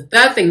think. The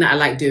third thing that I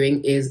like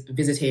doing is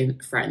visiting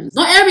friends.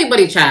 Not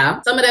everybody,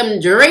 child. Some of them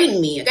drain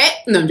me, okay?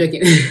 No, I'm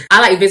joking.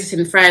 I like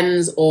visiting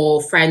friends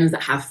or friends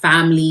that have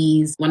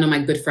families. One of my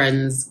good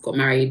friends got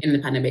married in the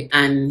pandemic,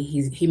 and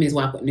him and his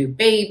wife got a new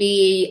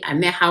baby,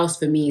 and their house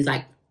for me is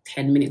like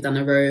 10 minutes down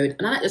the road,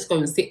 and I like just go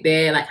and sit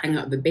there, like hang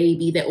out with the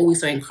baby. They're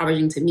always so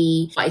encouraging to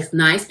me, but it's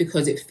nice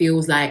because it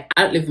feels like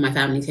I don't live with my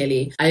family,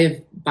 clearly. I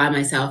live by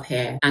myself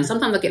here, and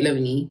sometimes I get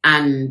lonely,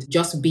 and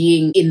just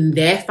being in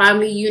their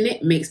family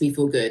unit makes me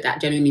feel good. That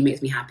genuinely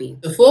makes me happy.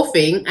 The fourth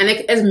thing, and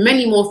there's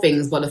many more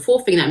things, but the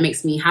fourth thing that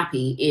makes me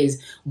happy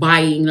is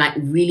buying like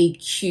really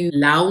cute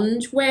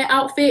loungewear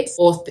outfits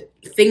or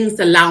things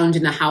to lounge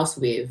in the house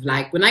with.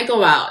 Like, when I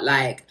go out,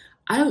 like,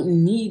 I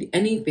don't need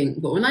anything,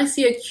 but when I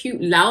see a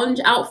cute lounge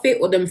outfit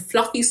or them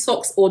fluffy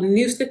socks or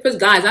new slippers,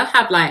 guys, I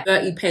have like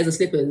 30 pairs of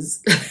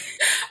slippers.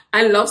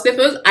 I love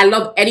slippers. I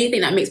love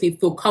anything that makes me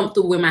feel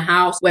comfortable in my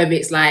house, whether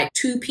it's like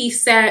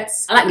 2-piece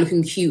sets. I like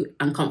looking cute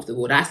and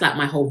comfortable. That's like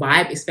my whole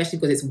vibe, especially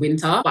because it's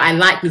winter. But I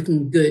like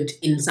looking good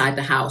inside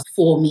the house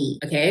for me,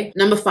 okay?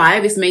 Number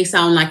 5, this may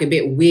sound like a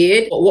bit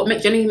weird, but what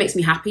generally makes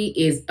me happy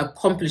is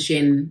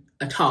accomplishing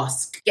a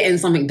task, getting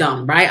something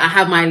done, right? I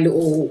have my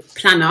little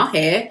planner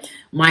here,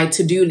 my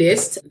to-do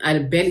list. I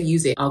barely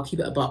use it. I'll keep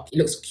it a buck. It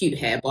looks cute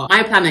here, but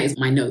my planner is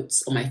my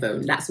notes on my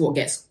phone. That's what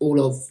gets all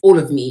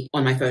of me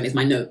on my phone, is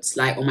my notes,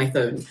 like on my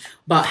phone.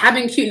 But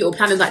having cute little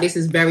planners like this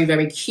is very,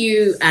 very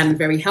cute and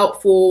very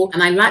helpful.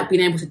 And I like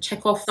being able to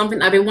check off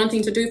something I've been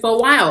wanting to do for a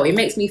while. It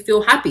makes me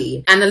feel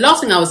happy. And the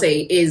last thing I would say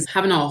is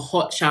having a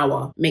hot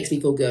shower makes me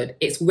feel good.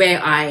 It's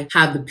where I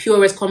have the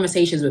purest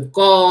conversations with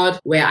God,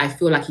 where I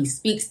feel like he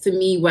speaks to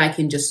me, where I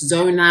can just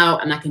zone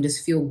out and I can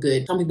just feel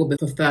good. Some people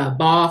prefer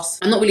baths.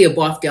 I'm not really a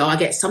bath girl.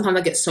 Sometimes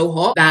I get so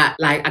hot that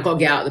like I gotta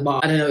get out of the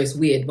bath. I don't know, it's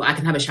weird, but I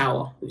can have a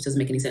shower, which doesn't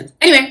make any sense.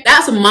 Anyway,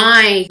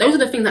 those are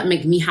the things that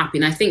make me happy.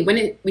 And I think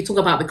when we talk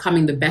about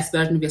becoming the best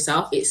version of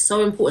yourself, it's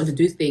so important to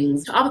do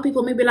things. So other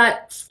people may be like,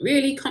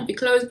 really comfy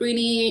clothes,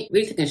 Breenie,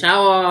 really taking a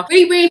shower,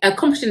 really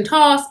accomplishing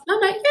tasks. And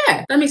I'm like,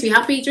 yeah, that makes me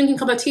happy. Drinking a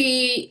cup of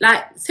tea,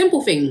 like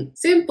simple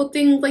things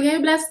like a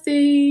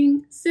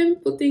blessing.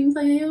 Simple things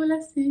like a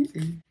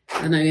blessing.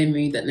 I don't know any of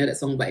you that know that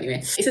song, but anyway,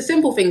 it's the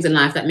simple things in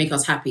life that make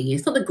us happy.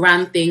 It's not the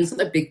grand things, it's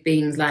not the big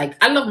things. Like,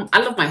 I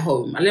love my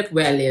home. I live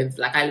where I live.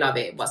 Like, I love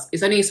it, but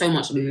it's only so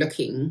much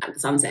looking at the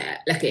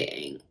sunset,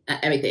 looking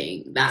at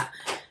everything that,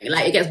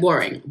 like, it gets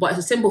boring. But it's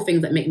the simple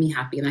things that make me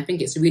happy, and I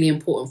think it's really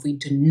important for you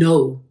to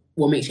know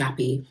what makes you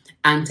happy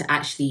and to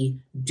actually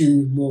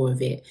do more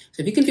of it.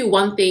 So if you can do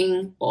one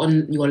thing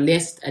on your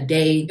list a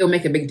day, it'll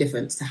make a big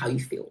difference to how you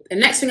feel. The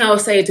next thing I will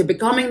say to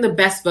becoming the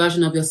best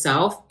version of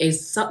yourself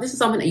is this is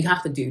something that you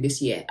have to do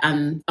this year.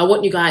 And I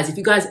want you guys, if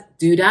you guys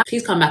do that,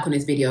 please come back on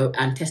this video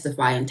and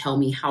testify and tell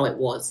me how it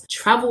was.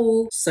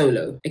 Travel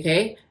solo,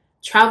 okay?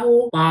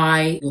 Travel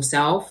by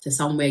yourself to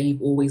somewhere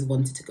you've always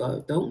wanted to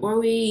go. Don't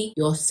worry,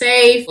 you're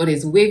safe. God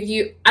is with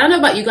you. I don't know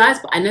about you guys,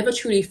 but I never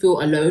truly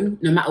feel alone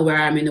no matter where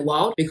I am in the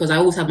world, because I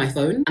always have my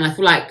phone and I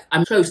feel like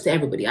I'm close to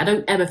everybody. I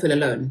don't ever feel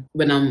alone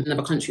when I'm in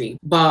another country.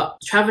 But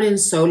traveling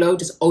solo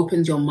just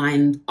opens your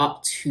mind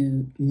up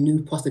to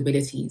new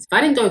possibilities. If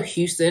I didn't go to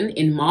Houston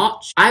in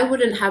March, I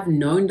wouldn't have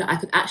known that I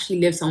could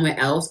actually live somewhere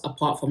else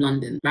apart from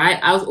London, right?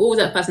 I was always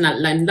that person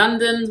that, like,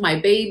 London's my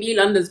baby,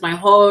 London's my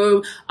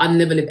home. I'll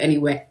never live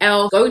anywhere else.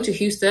 Going to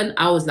Houston,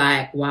 I was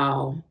like,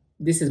 wow,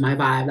 this is my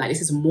vibe. Like,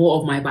 this is more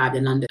of my vibe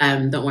than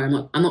London. Don't worry,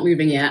 I'm not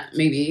moving yet.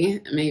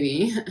 Maybe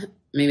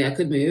I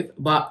could move,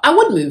 but I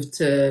would move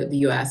to the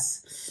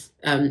US.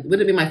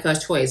 Wouldn't be my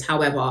first choice.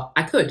 However,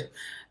 I could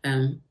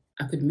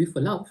move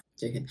for love.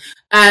 Joking.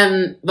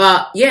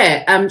 But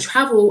yeah,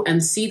 travel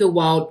and see the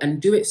world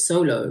and do it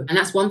solo. And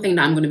that's one thing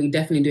that I'm going to be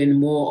definitely doing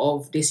more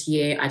of this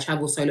year. I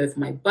traveled solo for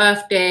my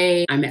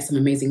birthday. I met some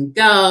amazing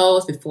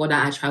girls. Before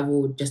that, I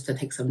traveled just to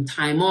take some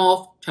time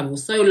off, travel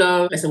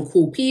solo, met some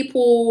cool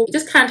people. It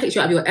just kind of takes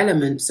you out of your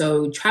element.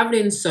 So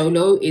traveling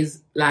solo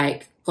is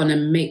like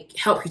gonna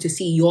help you to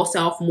see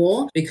yourself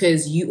more,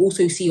 because you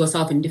also see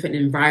yourself in different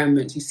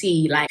environments. You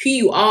see like who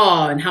you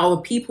are and how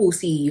people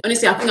see you.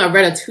 Honestly, I think I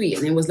read a tweet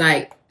and it was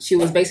like, she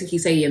was basically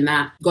saying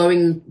that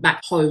going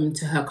back home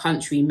to her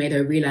country made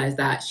her realize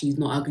that she's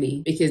not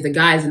ugly, because the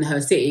guys in her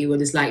city were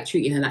just like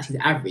treating her like she's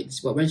average.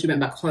 But when she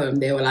went back home,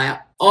 they were like,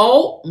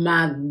 oh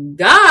my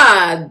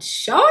God,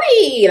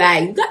 shorty,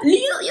 like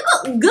you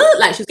look good.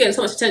 Like, she was getting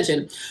so much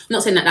attention. I'm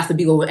not saying that that's the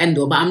be all and end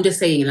all, but I'm just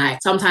saying,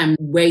 like, sometimes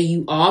where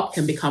you are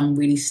can become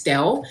really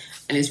stale,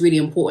 and it's really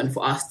important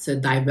for us to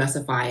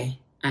diversify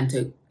and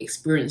to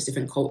experience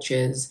different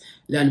cultures,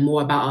 learn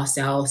more about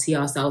ourselves, see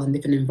ourselves in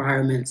different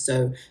environments.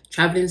 So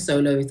traveling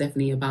solo is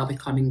definitely about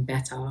becoming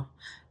better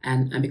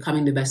and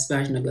becoming the best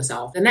version of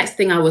yourself. The next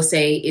thing I will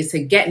say is to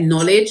get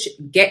knowledge,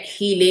 get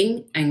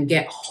healing, and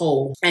get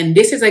whole. And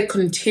this is a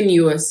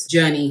continuous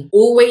journey.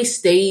 Always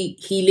stay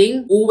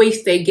healing,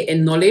 always stay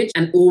getting knowledge,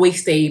 and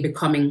always stay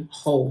becoming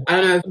whole. I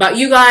don't know about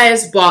you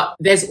guys, but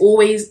there's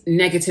always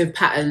negative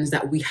patterns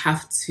that we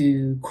have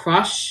to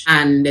crush,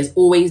 and there's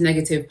always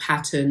negative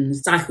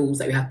patterns, cycles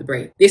that we have to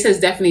break. This has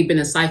definitely been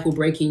a cycle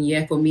breaking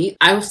year for me.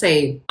 I will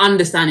say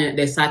understanding that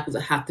there's cycles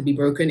that have to be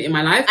broken in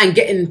my life and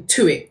getting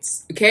to it,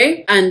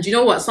 okay? And you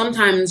know what?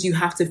 Sometimes you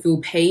have to feel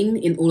pain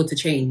in order to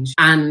change.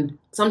 And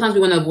sometimes we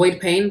want to avoid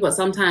pain, but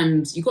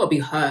sometimes you got to be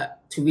hurt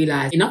to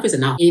realize enough is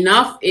enough.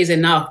 Enough is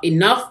enough.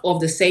 Enough of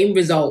the same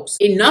results.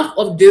 Enough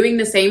of doing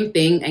the same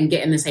thing and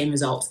getting the same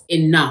results.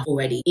 Enough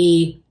already.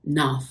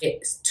 Enough.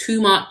 It's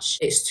too much.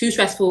 It's too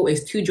stressful.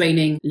 It's too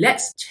draining.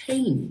 Let's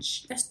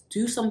change. Let's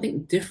do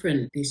something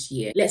different this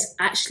year. Let's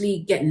actually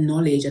get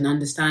knowledge and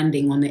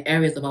understanding on the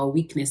areas of our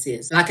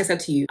weaknesses. Like I said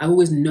to you, I've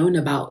always known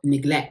about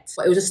neglect,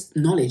 but it was just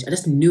knowledge. I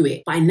just knew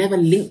it, but I never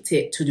linked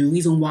it to the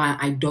reason why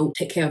I don't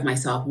take care of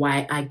myself,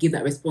 why I give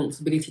that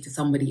responsibility to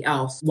somebody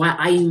else, why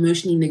I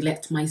emotionally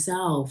neglect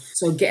myself.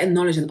 So getting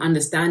knowledge and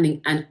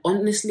understanding, and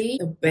honestly,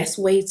 the best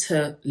way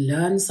to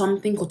learn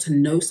something or to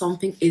know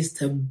something is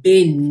to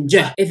binge.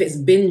 If it's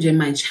binging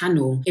my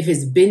channel, if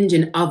it's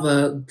binging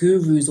other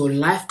gurus or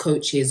life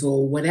coaches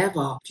or whatever,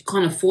 if you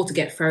can't afford to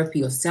get therapy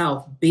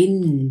yourself,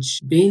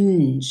 binge.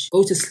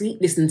 Go to sleep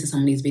listening to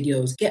some of these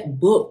videos. Get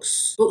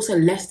books. Books are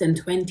less than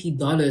 $20,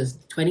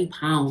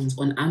 £20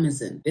 on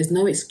Amazon. There's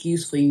no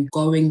excuse for you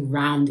going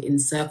round in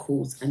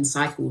circles and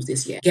cycles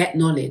this year. Get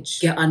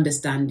knowledge, get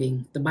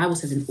understanding. The Bible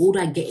says in all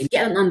that getting,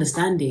 get an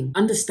understanding.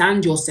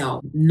 Understand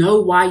yourself. Know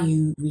why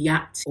you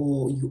react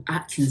or you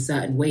act in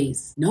certain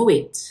ways. Know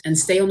it and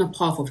stay on a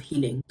path of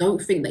healing.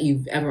 Don't think that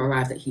you've ever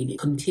arrived at healing.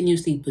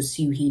 Continuously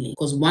pursue healing.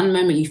 Because one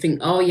moment you think,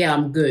 oh yeah,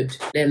 I'm good.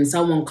 Then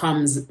someone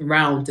comes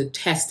round to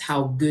test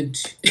how good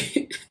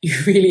you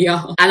really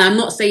are. And I'm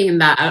not saying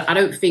that I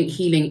don't think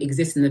healing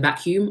exists in the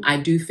vacuum. I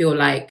do feel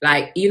like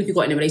even if you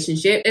got in a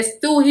relationship, there's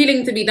still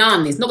healing to be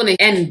done. It's not going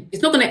to end.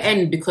 It's not going to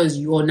end because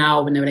you're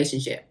now in a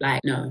relationship.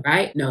 Like, no,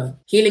 right? No.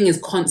 Healing is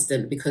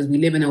constant because we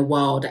live in a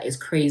world that is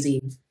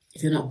crazy.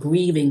 If you're not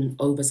grieving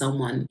over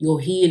someone, you're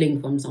healing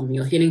from something.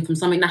 You're healing from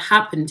something that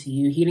happened to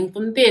you. Healing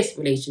from this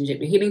relationship.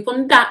 You're healing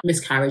from that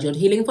miscarriage. You're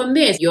healing from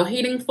this. You're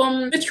healing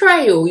from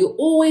betrayal. You're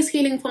always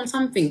healing from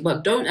something.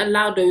 But don't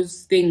allow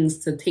those things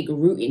to take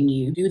root in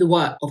you. Do the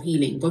work of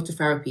healing. Go to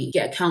therapy.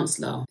 Get a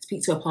counselor.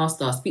 Speak to a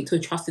pastor. Speak to a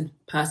trusted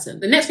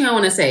person. The next thing I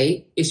want to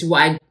say is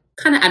what I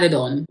kind of added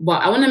on,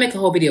 but I want to make a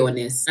whole video on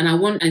this, and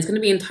it's going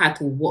to be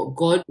entitled "What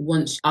God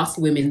Wants Us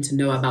Women to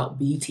Know About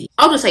Beauty."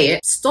 I'll just say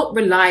it. Stop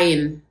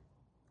relying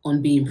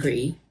on being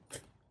pretty.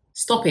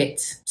 Stop it.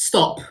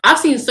 Stop. I've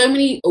seen so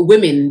many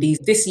women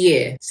this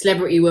year,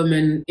 celebrity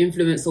women,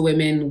 influencer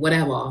women,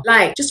 whatever.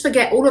 Like, just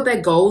forget all of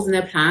their goals and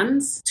their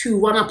plans to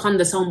run up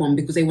under someone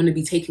because they want to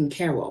be taken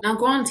care of. Now,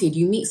 granted,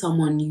 you meet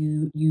someone,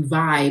 you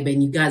vibe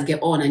and you guys get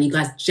on and you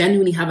guys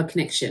genuinely have a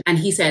connection. And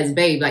he says,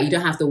 babe, like, you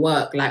don't have to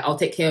work. Like, I'll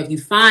take care of you.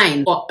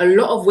 Fine. But a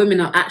lot of women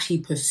are actually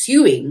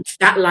pursuing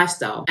that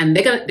lifestyle and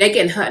they're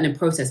getting hurt in the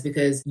process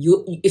because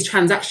it's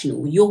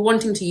transactional. You're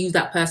wanting to use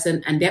that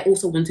person and they're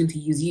also wanting to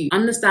use you.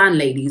 Understand,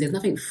 ladies, there's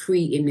nothing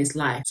free in this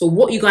life. So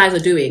what you guys are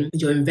doing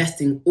is you're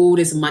investing all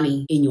this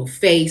money in your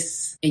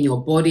face, in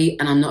your body,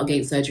 and I'm not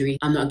against surgery.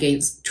 I'm not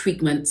against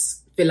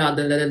treatments, filler,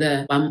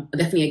 but I'm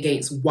definitely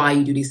against why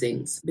you do these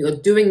things. You're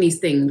doing these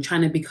things,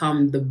 trying to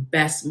become the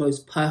best,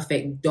 most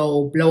perfect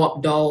doll, blow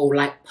up doll,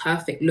 like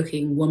perfect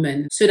looking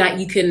woman, so that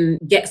you can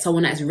get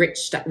someone that's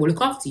rich that will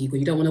look after you because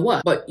you don't want to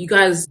work. But you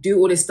guys do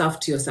all this stuff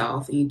to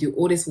yourself and you do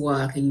all this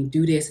work and you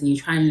do this and you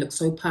try and look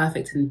so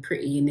perfect and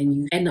pretty, and then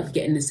you end up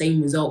getting the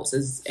same results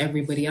as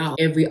everybody else,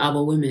 every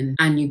other woman.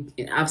 And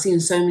I've seen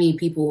so many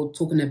people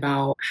talking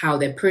about how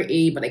they're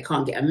pretty but they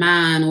can't get a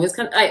man, or it's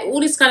kind of like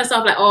all this kind of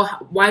stuff, like, oh,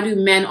 why do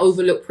men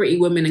overlook pretty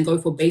women and go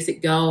for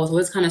basic girls, all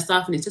this kind of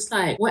stuff. And it's just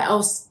like, what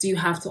else do you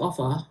have to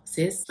offer,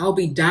 sis? I'll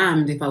be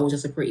damned if I was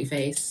just a pretty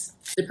face.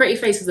 The pretty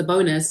face is a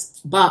bonus,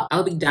 but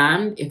I'll be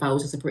damned if I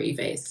was just a pretty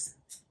face.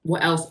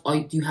 What else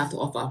do you have to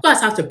offer? You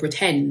guys have to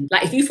pretend.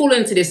 Like, if you fall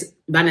into this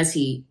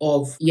vanity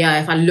of,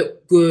 yeah, if I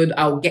look good,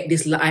 I'll get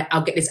this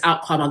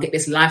outcome, I'll get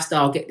this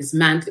lifestyle, I'll get this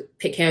man to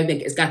take care of me, I'll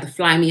get this guy to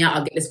fly me out,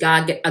 I'll get this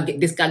guy, I'll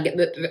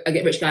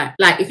get rich guy.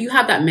 Like, if you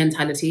have that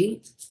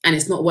mentality and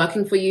it's not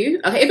working for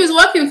you, okay, if it's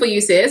working for you,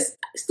 sis,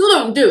 still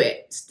don't do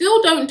it.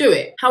 Still don't do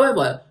it.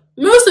 However,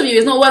 most of you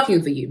is not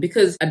working for you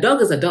because a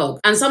dog is a dog.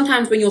 And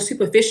sometimes when you're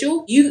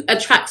superficial, you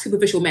attract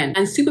superficial men.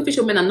 And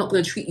superficial men are not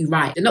going to treat you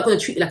right. They're not going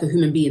to treat you like a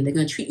human being. They're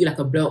going to treat you like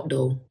a blow-up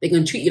doll. They're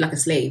going to treat you like a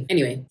slave.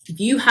 Anyway, if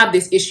you have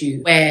this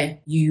issue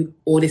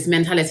or this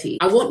mentality,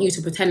 I want you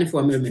to pretend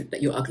for a moment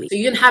that you're ugly. So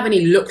you don't have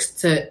any looks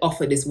to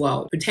offer this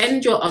world.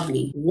 Pretend you're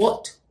ugly.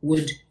 What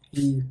would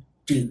you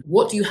do?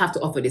 What do you have to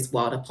offer this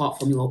world apart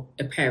from your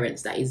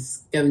appearance that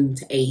is going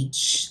to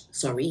age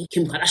Sorry,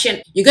 Kim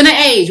Kardashian. You're gonna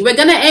age. We're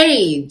gonna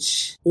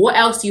age. What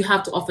else do you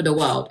have to offer the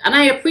world? And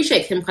I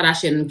appreciate Kim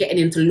Kardashian getting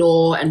into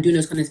law and doing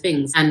those kind of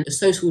things and the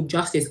social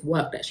justice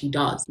work that she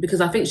does, because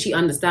I think she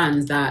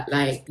understands that,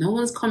 like, no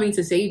one's coming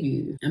to save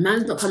you. A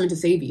man's not coming to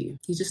save you.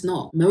 He's just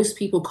not. Most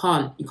people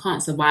can't. You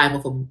can't survive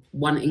off of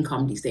one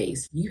income these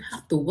days. You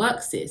have to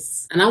work,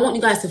 sis. And I want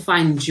you guys to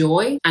find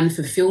joy and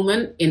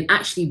fulfillment in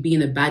actually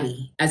being a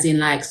baddie, as in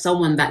like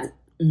someone that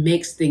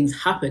makes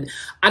things happen.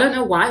 I don't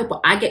know why,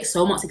 but I get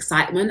so much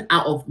excitement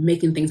out of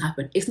making things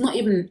happen. It's not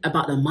even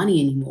about the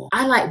money anymore.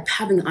 I like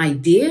having an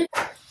idea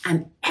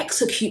and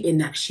executing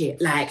that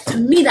shit. Like, to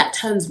me, that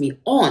turns me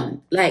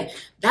on. Like,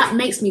 that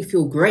makes me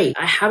feel great.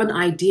 I have an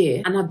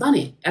idea and I've done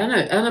it. I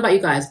don't know about you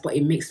guys, but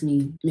it makes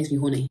me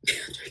horny.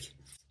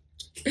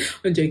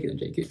 I'm joking.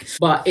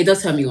 But it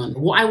does turn me on.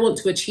 What I want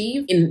to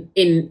achieve in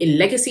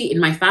legacy, in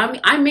my family,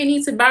 I may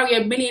need to marry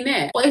a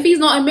millionaire. But if he's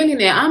not a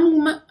millionaire,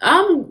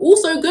 I'm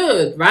also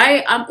good,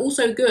 right? I'm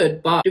also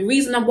good. But the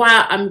reason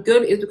why I'm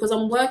good is because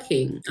I'm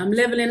working. I'm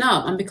leveling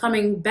up. I'm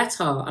becoming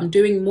better. I'm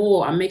doing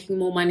more. I'm making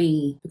more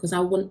money because I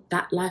want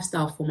that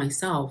lifestyle for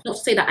myself. Not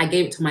to say that I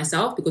gave it to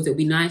myself, because it would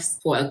be nice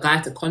for a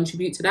guy to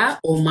contribute to that,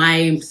 or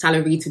my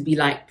salary to be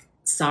like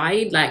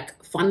side, like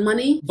fun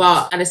money.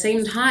 But at the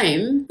same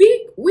time,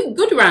 we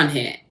good around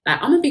here.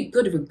 Like, I'm gonna be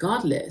good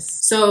regardless.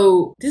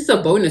 So this is a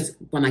bonus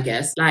one, I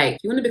guess. Like,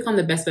 if you want to become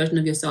the best version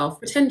of yourself,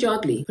 pretend you're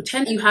ugly.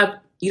 Pretend you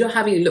don't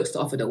have any looks to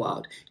offer the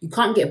world. You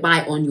can't get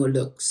by on your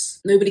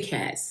looks. Nobody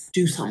cares.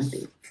 Do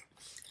something.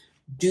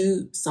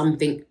 Do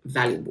something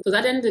valuable. Because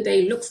at the end of the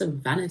day, looks are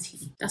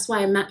vanity. That's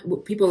why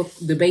people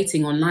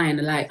debating online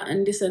are like,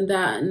 and this and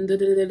that and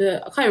da.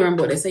 I can't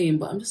remember what they're saying,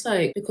 but I'm just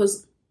like,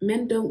 because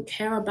men don't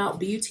care about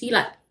beauty.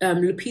 Like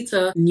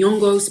Lupita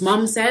Nyong'o's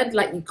mum said,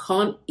 like, you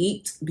can't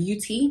eat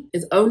beauty.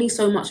 There's only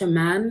so much a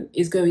man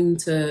is going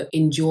to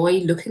enjoy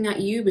looking at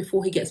you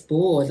before he gets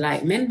bored.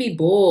 Like, men be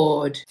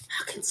bored.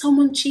 How can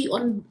someone cheat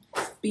on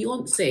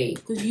Beyonce?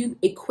 Because you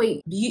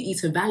equate beauty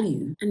to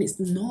value, and it's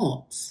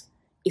not.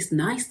 It's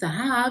nice to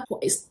have,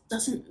 but it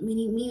doesn't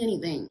really mean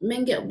anything.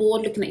 Men get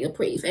bored looking at your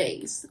pretty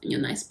face and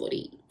your nice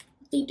body.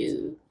 They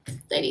do.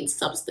 They need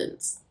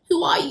substance.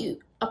 Who are you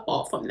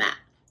apart from that?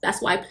 That's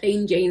why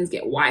plain Janes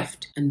get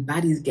wifed and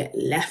baddies get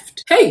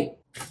left. Hey,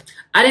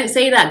 I didn't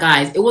say that,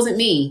 guys. It wasn't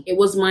me. It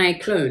was my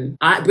clone.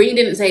 Brie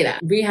didn't say that.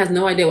 Brie has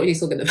no idea what she's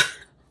talking about.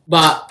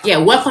 But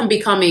yeah, work on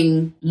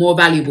becoming more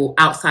valuable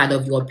outside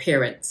of your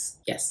appearance.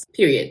 Yes,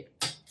 period.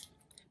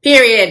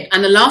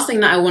 And the last thing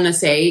that I want to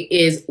say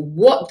is,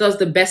 what does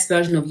the best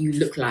version of you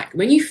look like?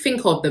 When you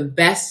think of the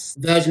best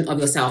version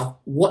of yourself,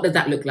 what does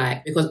that look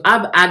like? Because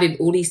I've added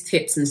all these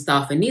tips and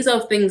stuff, and these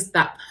are things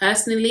that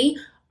personally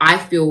I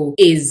feel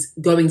is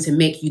going to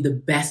make you the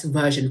best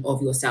version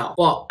of yourself.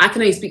 But I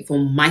can only speak for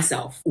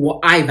myself, what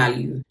I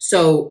value.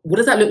 So what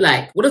does that look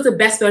like? What is the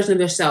best version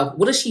of yourself?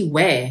 What does she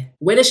wear?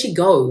 Where does she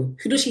go?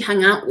 Who does she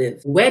hang out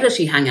with? Where does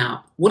she hang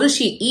out? What does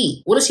she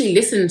eat? What does she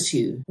listen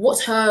to?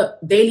 What's her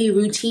daily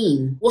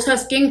routine? What's her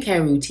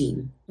skincare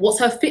routine? What's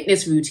her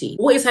fitness routine?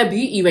 What is her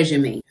beauty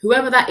regimen?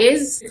 Whoever that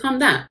is, become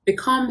that.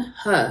 Become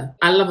her.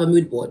 I love a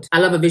mood board. I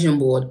love a vision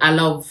board. I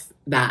love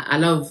that. I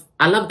love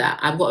that.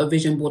 I've got a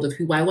vision board of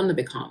who I want to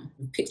become.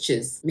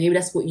 Pictures. Maybe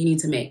that's what you need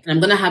to make. And I'm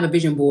going to have a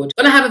vision board.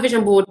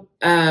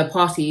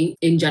 Party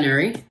in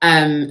January.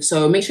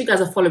 So make sure you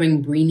guys are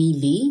following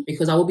Breeny Lee,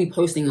 because I will be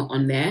posting it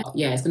on there.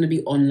 Yeah, it's going to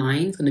be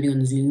online. It's going to be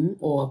on Zoom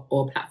or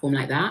a platform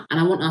like that. And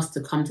I want us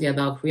to come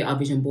together, create our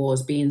vision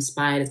boards, be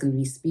inspired. There's going to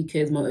be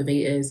speakers,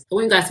 motivators. I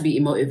want you guys to be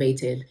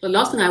motivated. The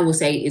last thing I will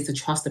say is to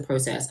trust the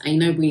process. And you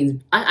know,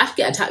 Breen's, I should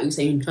get a tattoo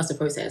saying trust the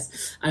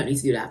process. I don't need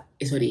to do that.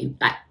 It's already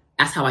like,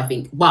 that's how I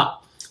think. But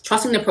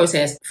trusting the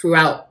process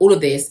throughout all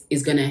of this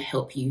is going to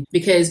help you,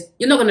 because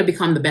you're not going to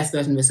become the best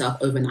version of yourself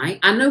overnight,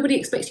 and nobody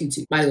expects you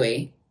to, by the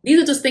way. These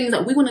are just things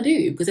that we want to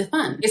do because it's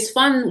fun. It's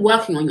fun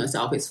working on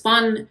yourself. It's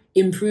fun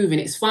improving.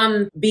 It's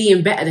fun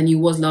being better than you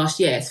was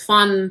last year. It's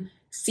fun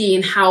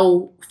seeing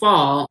how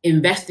far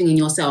investing in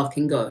yourself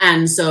can go.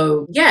 And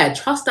so, yeah,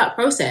 trust that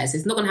process.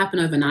 It's not going to happen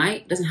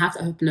overnight. It doesn't have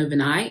to happen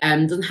overnight.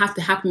 It doesn't have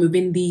to happen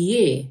within the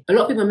year. A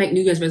lot of people make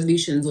New Year's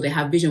resolutions, or they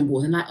have vision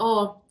boards, and like,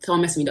 oh,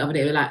 someone messaged me the other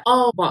day. They're like,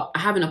 oh, but I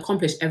haven't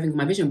accomplished everything on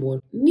my vision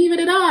board. Neither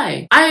did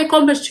I. I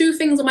accomplished 2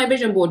 things on my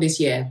vision board this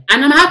year,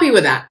 and I'm happy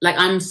with that. Like,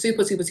 I'm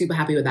super, super, super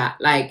happy with that.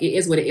 Like, it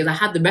is what it is. I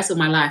had the rest of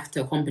my life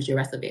to accomplish the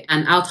rest of it.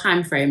 And our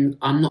time frame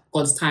are not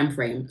God's time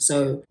frame.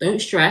 So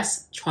don't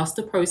stress, trust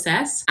the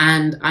process.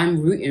 And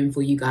I'm rooting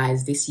for you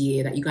guys this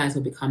year that you guys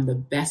will become the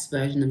best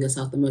version of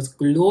yourself, the most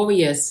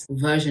glorious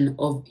version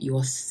of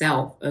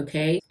yourself,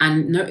 okay?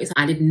 And notice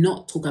I did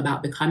not talk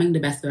about becoming the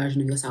best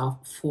version of yourself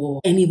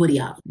for anybody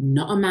else.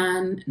 Not a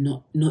man,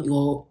 not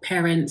your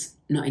parents,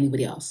 not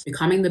anybody else.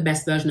 Becoming the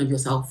best version of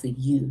yourself for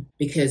you.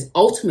 Because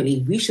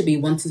ultimately, we should be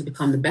wanting to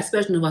become the best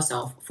version of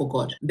ourselves for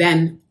God.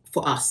 Then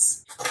for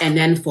us and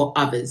then for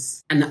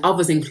others. And the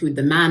others include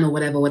the man or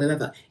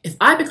whatever. If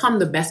I become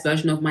the best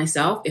version of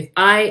myself, if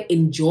I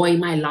enjoy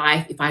my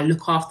life, if I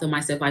look after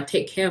myself, I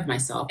take care of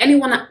myself,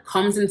 anyone that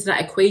comes into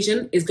that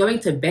equation is going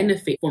to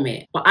benefit from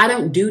it. But I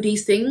don't do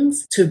these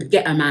things to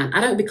get a man.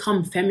 I don't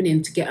become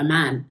feminine to get a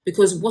man,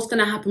 because what's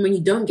going to happen when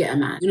you don't get a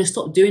man? You're going to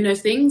stop doing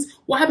those things.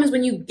 What happens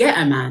when you get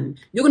a man?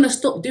 You're going to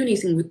stop doing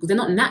these things because they're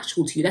not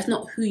natural to you. That's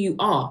not who you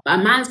are. But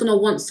a man's going to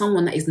want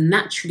someone that is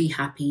naturally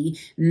happy,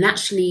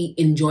 naturally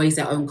enjoys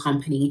their own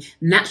company,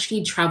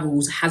 naturally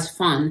travels, has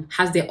fun,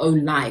 has their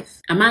own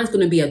life. A man's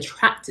going to be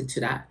attracted to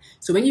that.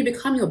 So when you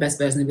become your best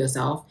version of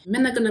yourself,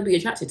 men are going to be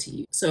attracted to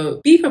you.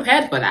 So be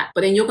prepared for that.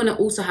 But then you're going to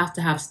also have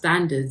to have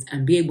standards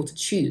and be able to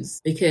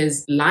choose,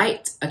 because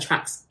light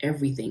attracts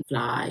everything.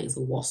 Flies,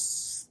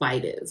 wasps,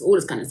 spiders, all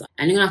this kind of stuff.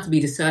 And you're going to have to be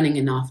discerning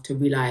enough to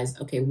realize,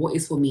 okay, what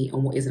is for me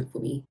and what isn't for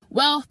me.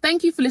 Well,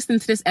 thank you for listening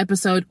to this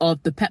episode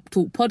of the Pep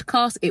Talk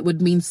podcast. It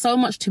would mean so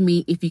much to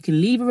me if you can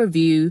leave a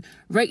review,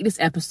 rate this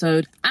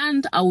episode,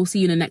 and I will see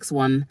you in the next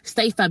one.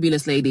 Stay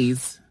fabulous,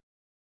 ladies.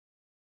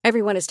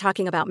 Everyone is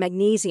talking about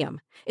magnesium.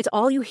 It's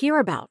all you hear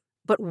about.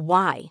 But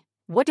why?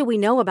 What do we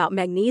know about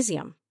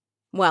magnesium?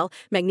 Well,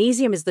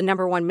 magnesium is the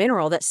number one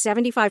mineral that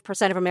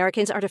 75% of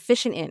Americans are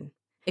deficient in.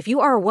 If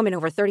you are a woman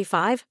over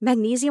 35,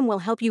 magnesium will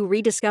help you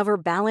rediscover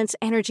balance,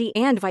 energy,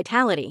 and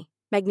vitality.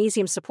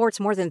 Magnesium supports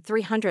more than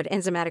 300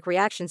 enzymatic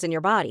reactions in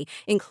your body,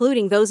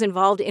 including those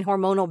involved in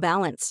hormonal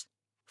balance.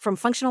 From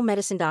functional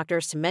medicine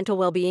doctors to mental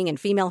well-being and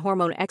female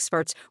hormone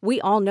experts, we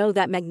all know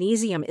that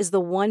magnesium is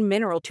the one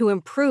mineral to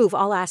improve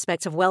all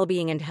aspects of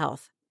well-being and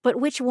health. But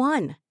which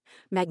one?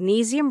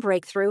 Magnesium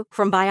Breakthrough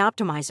from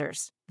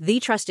Bioptimizers, the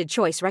trusted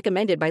choice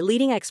recommended by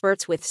leading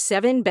experts with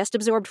 7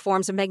 best-absorbed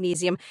forms of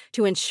magnesium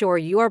to ensure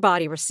your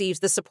body receives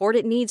the support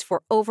it needs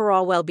for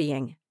overall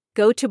well-being.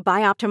 Go to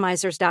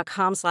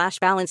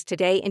bioptimizers.com/balance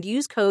today and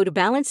use code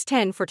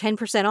BALANCE10 for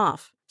 10%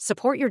 off.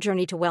 Support your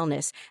journey to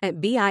wellness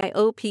at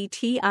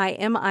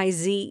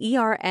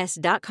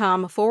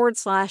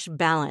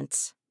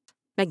bioptimizers.com/balance.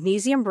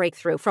 Magnesium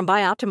Breakthrough from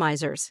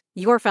Bioptimizers,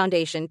 your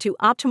foundation to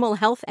optimal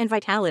health and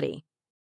vitality.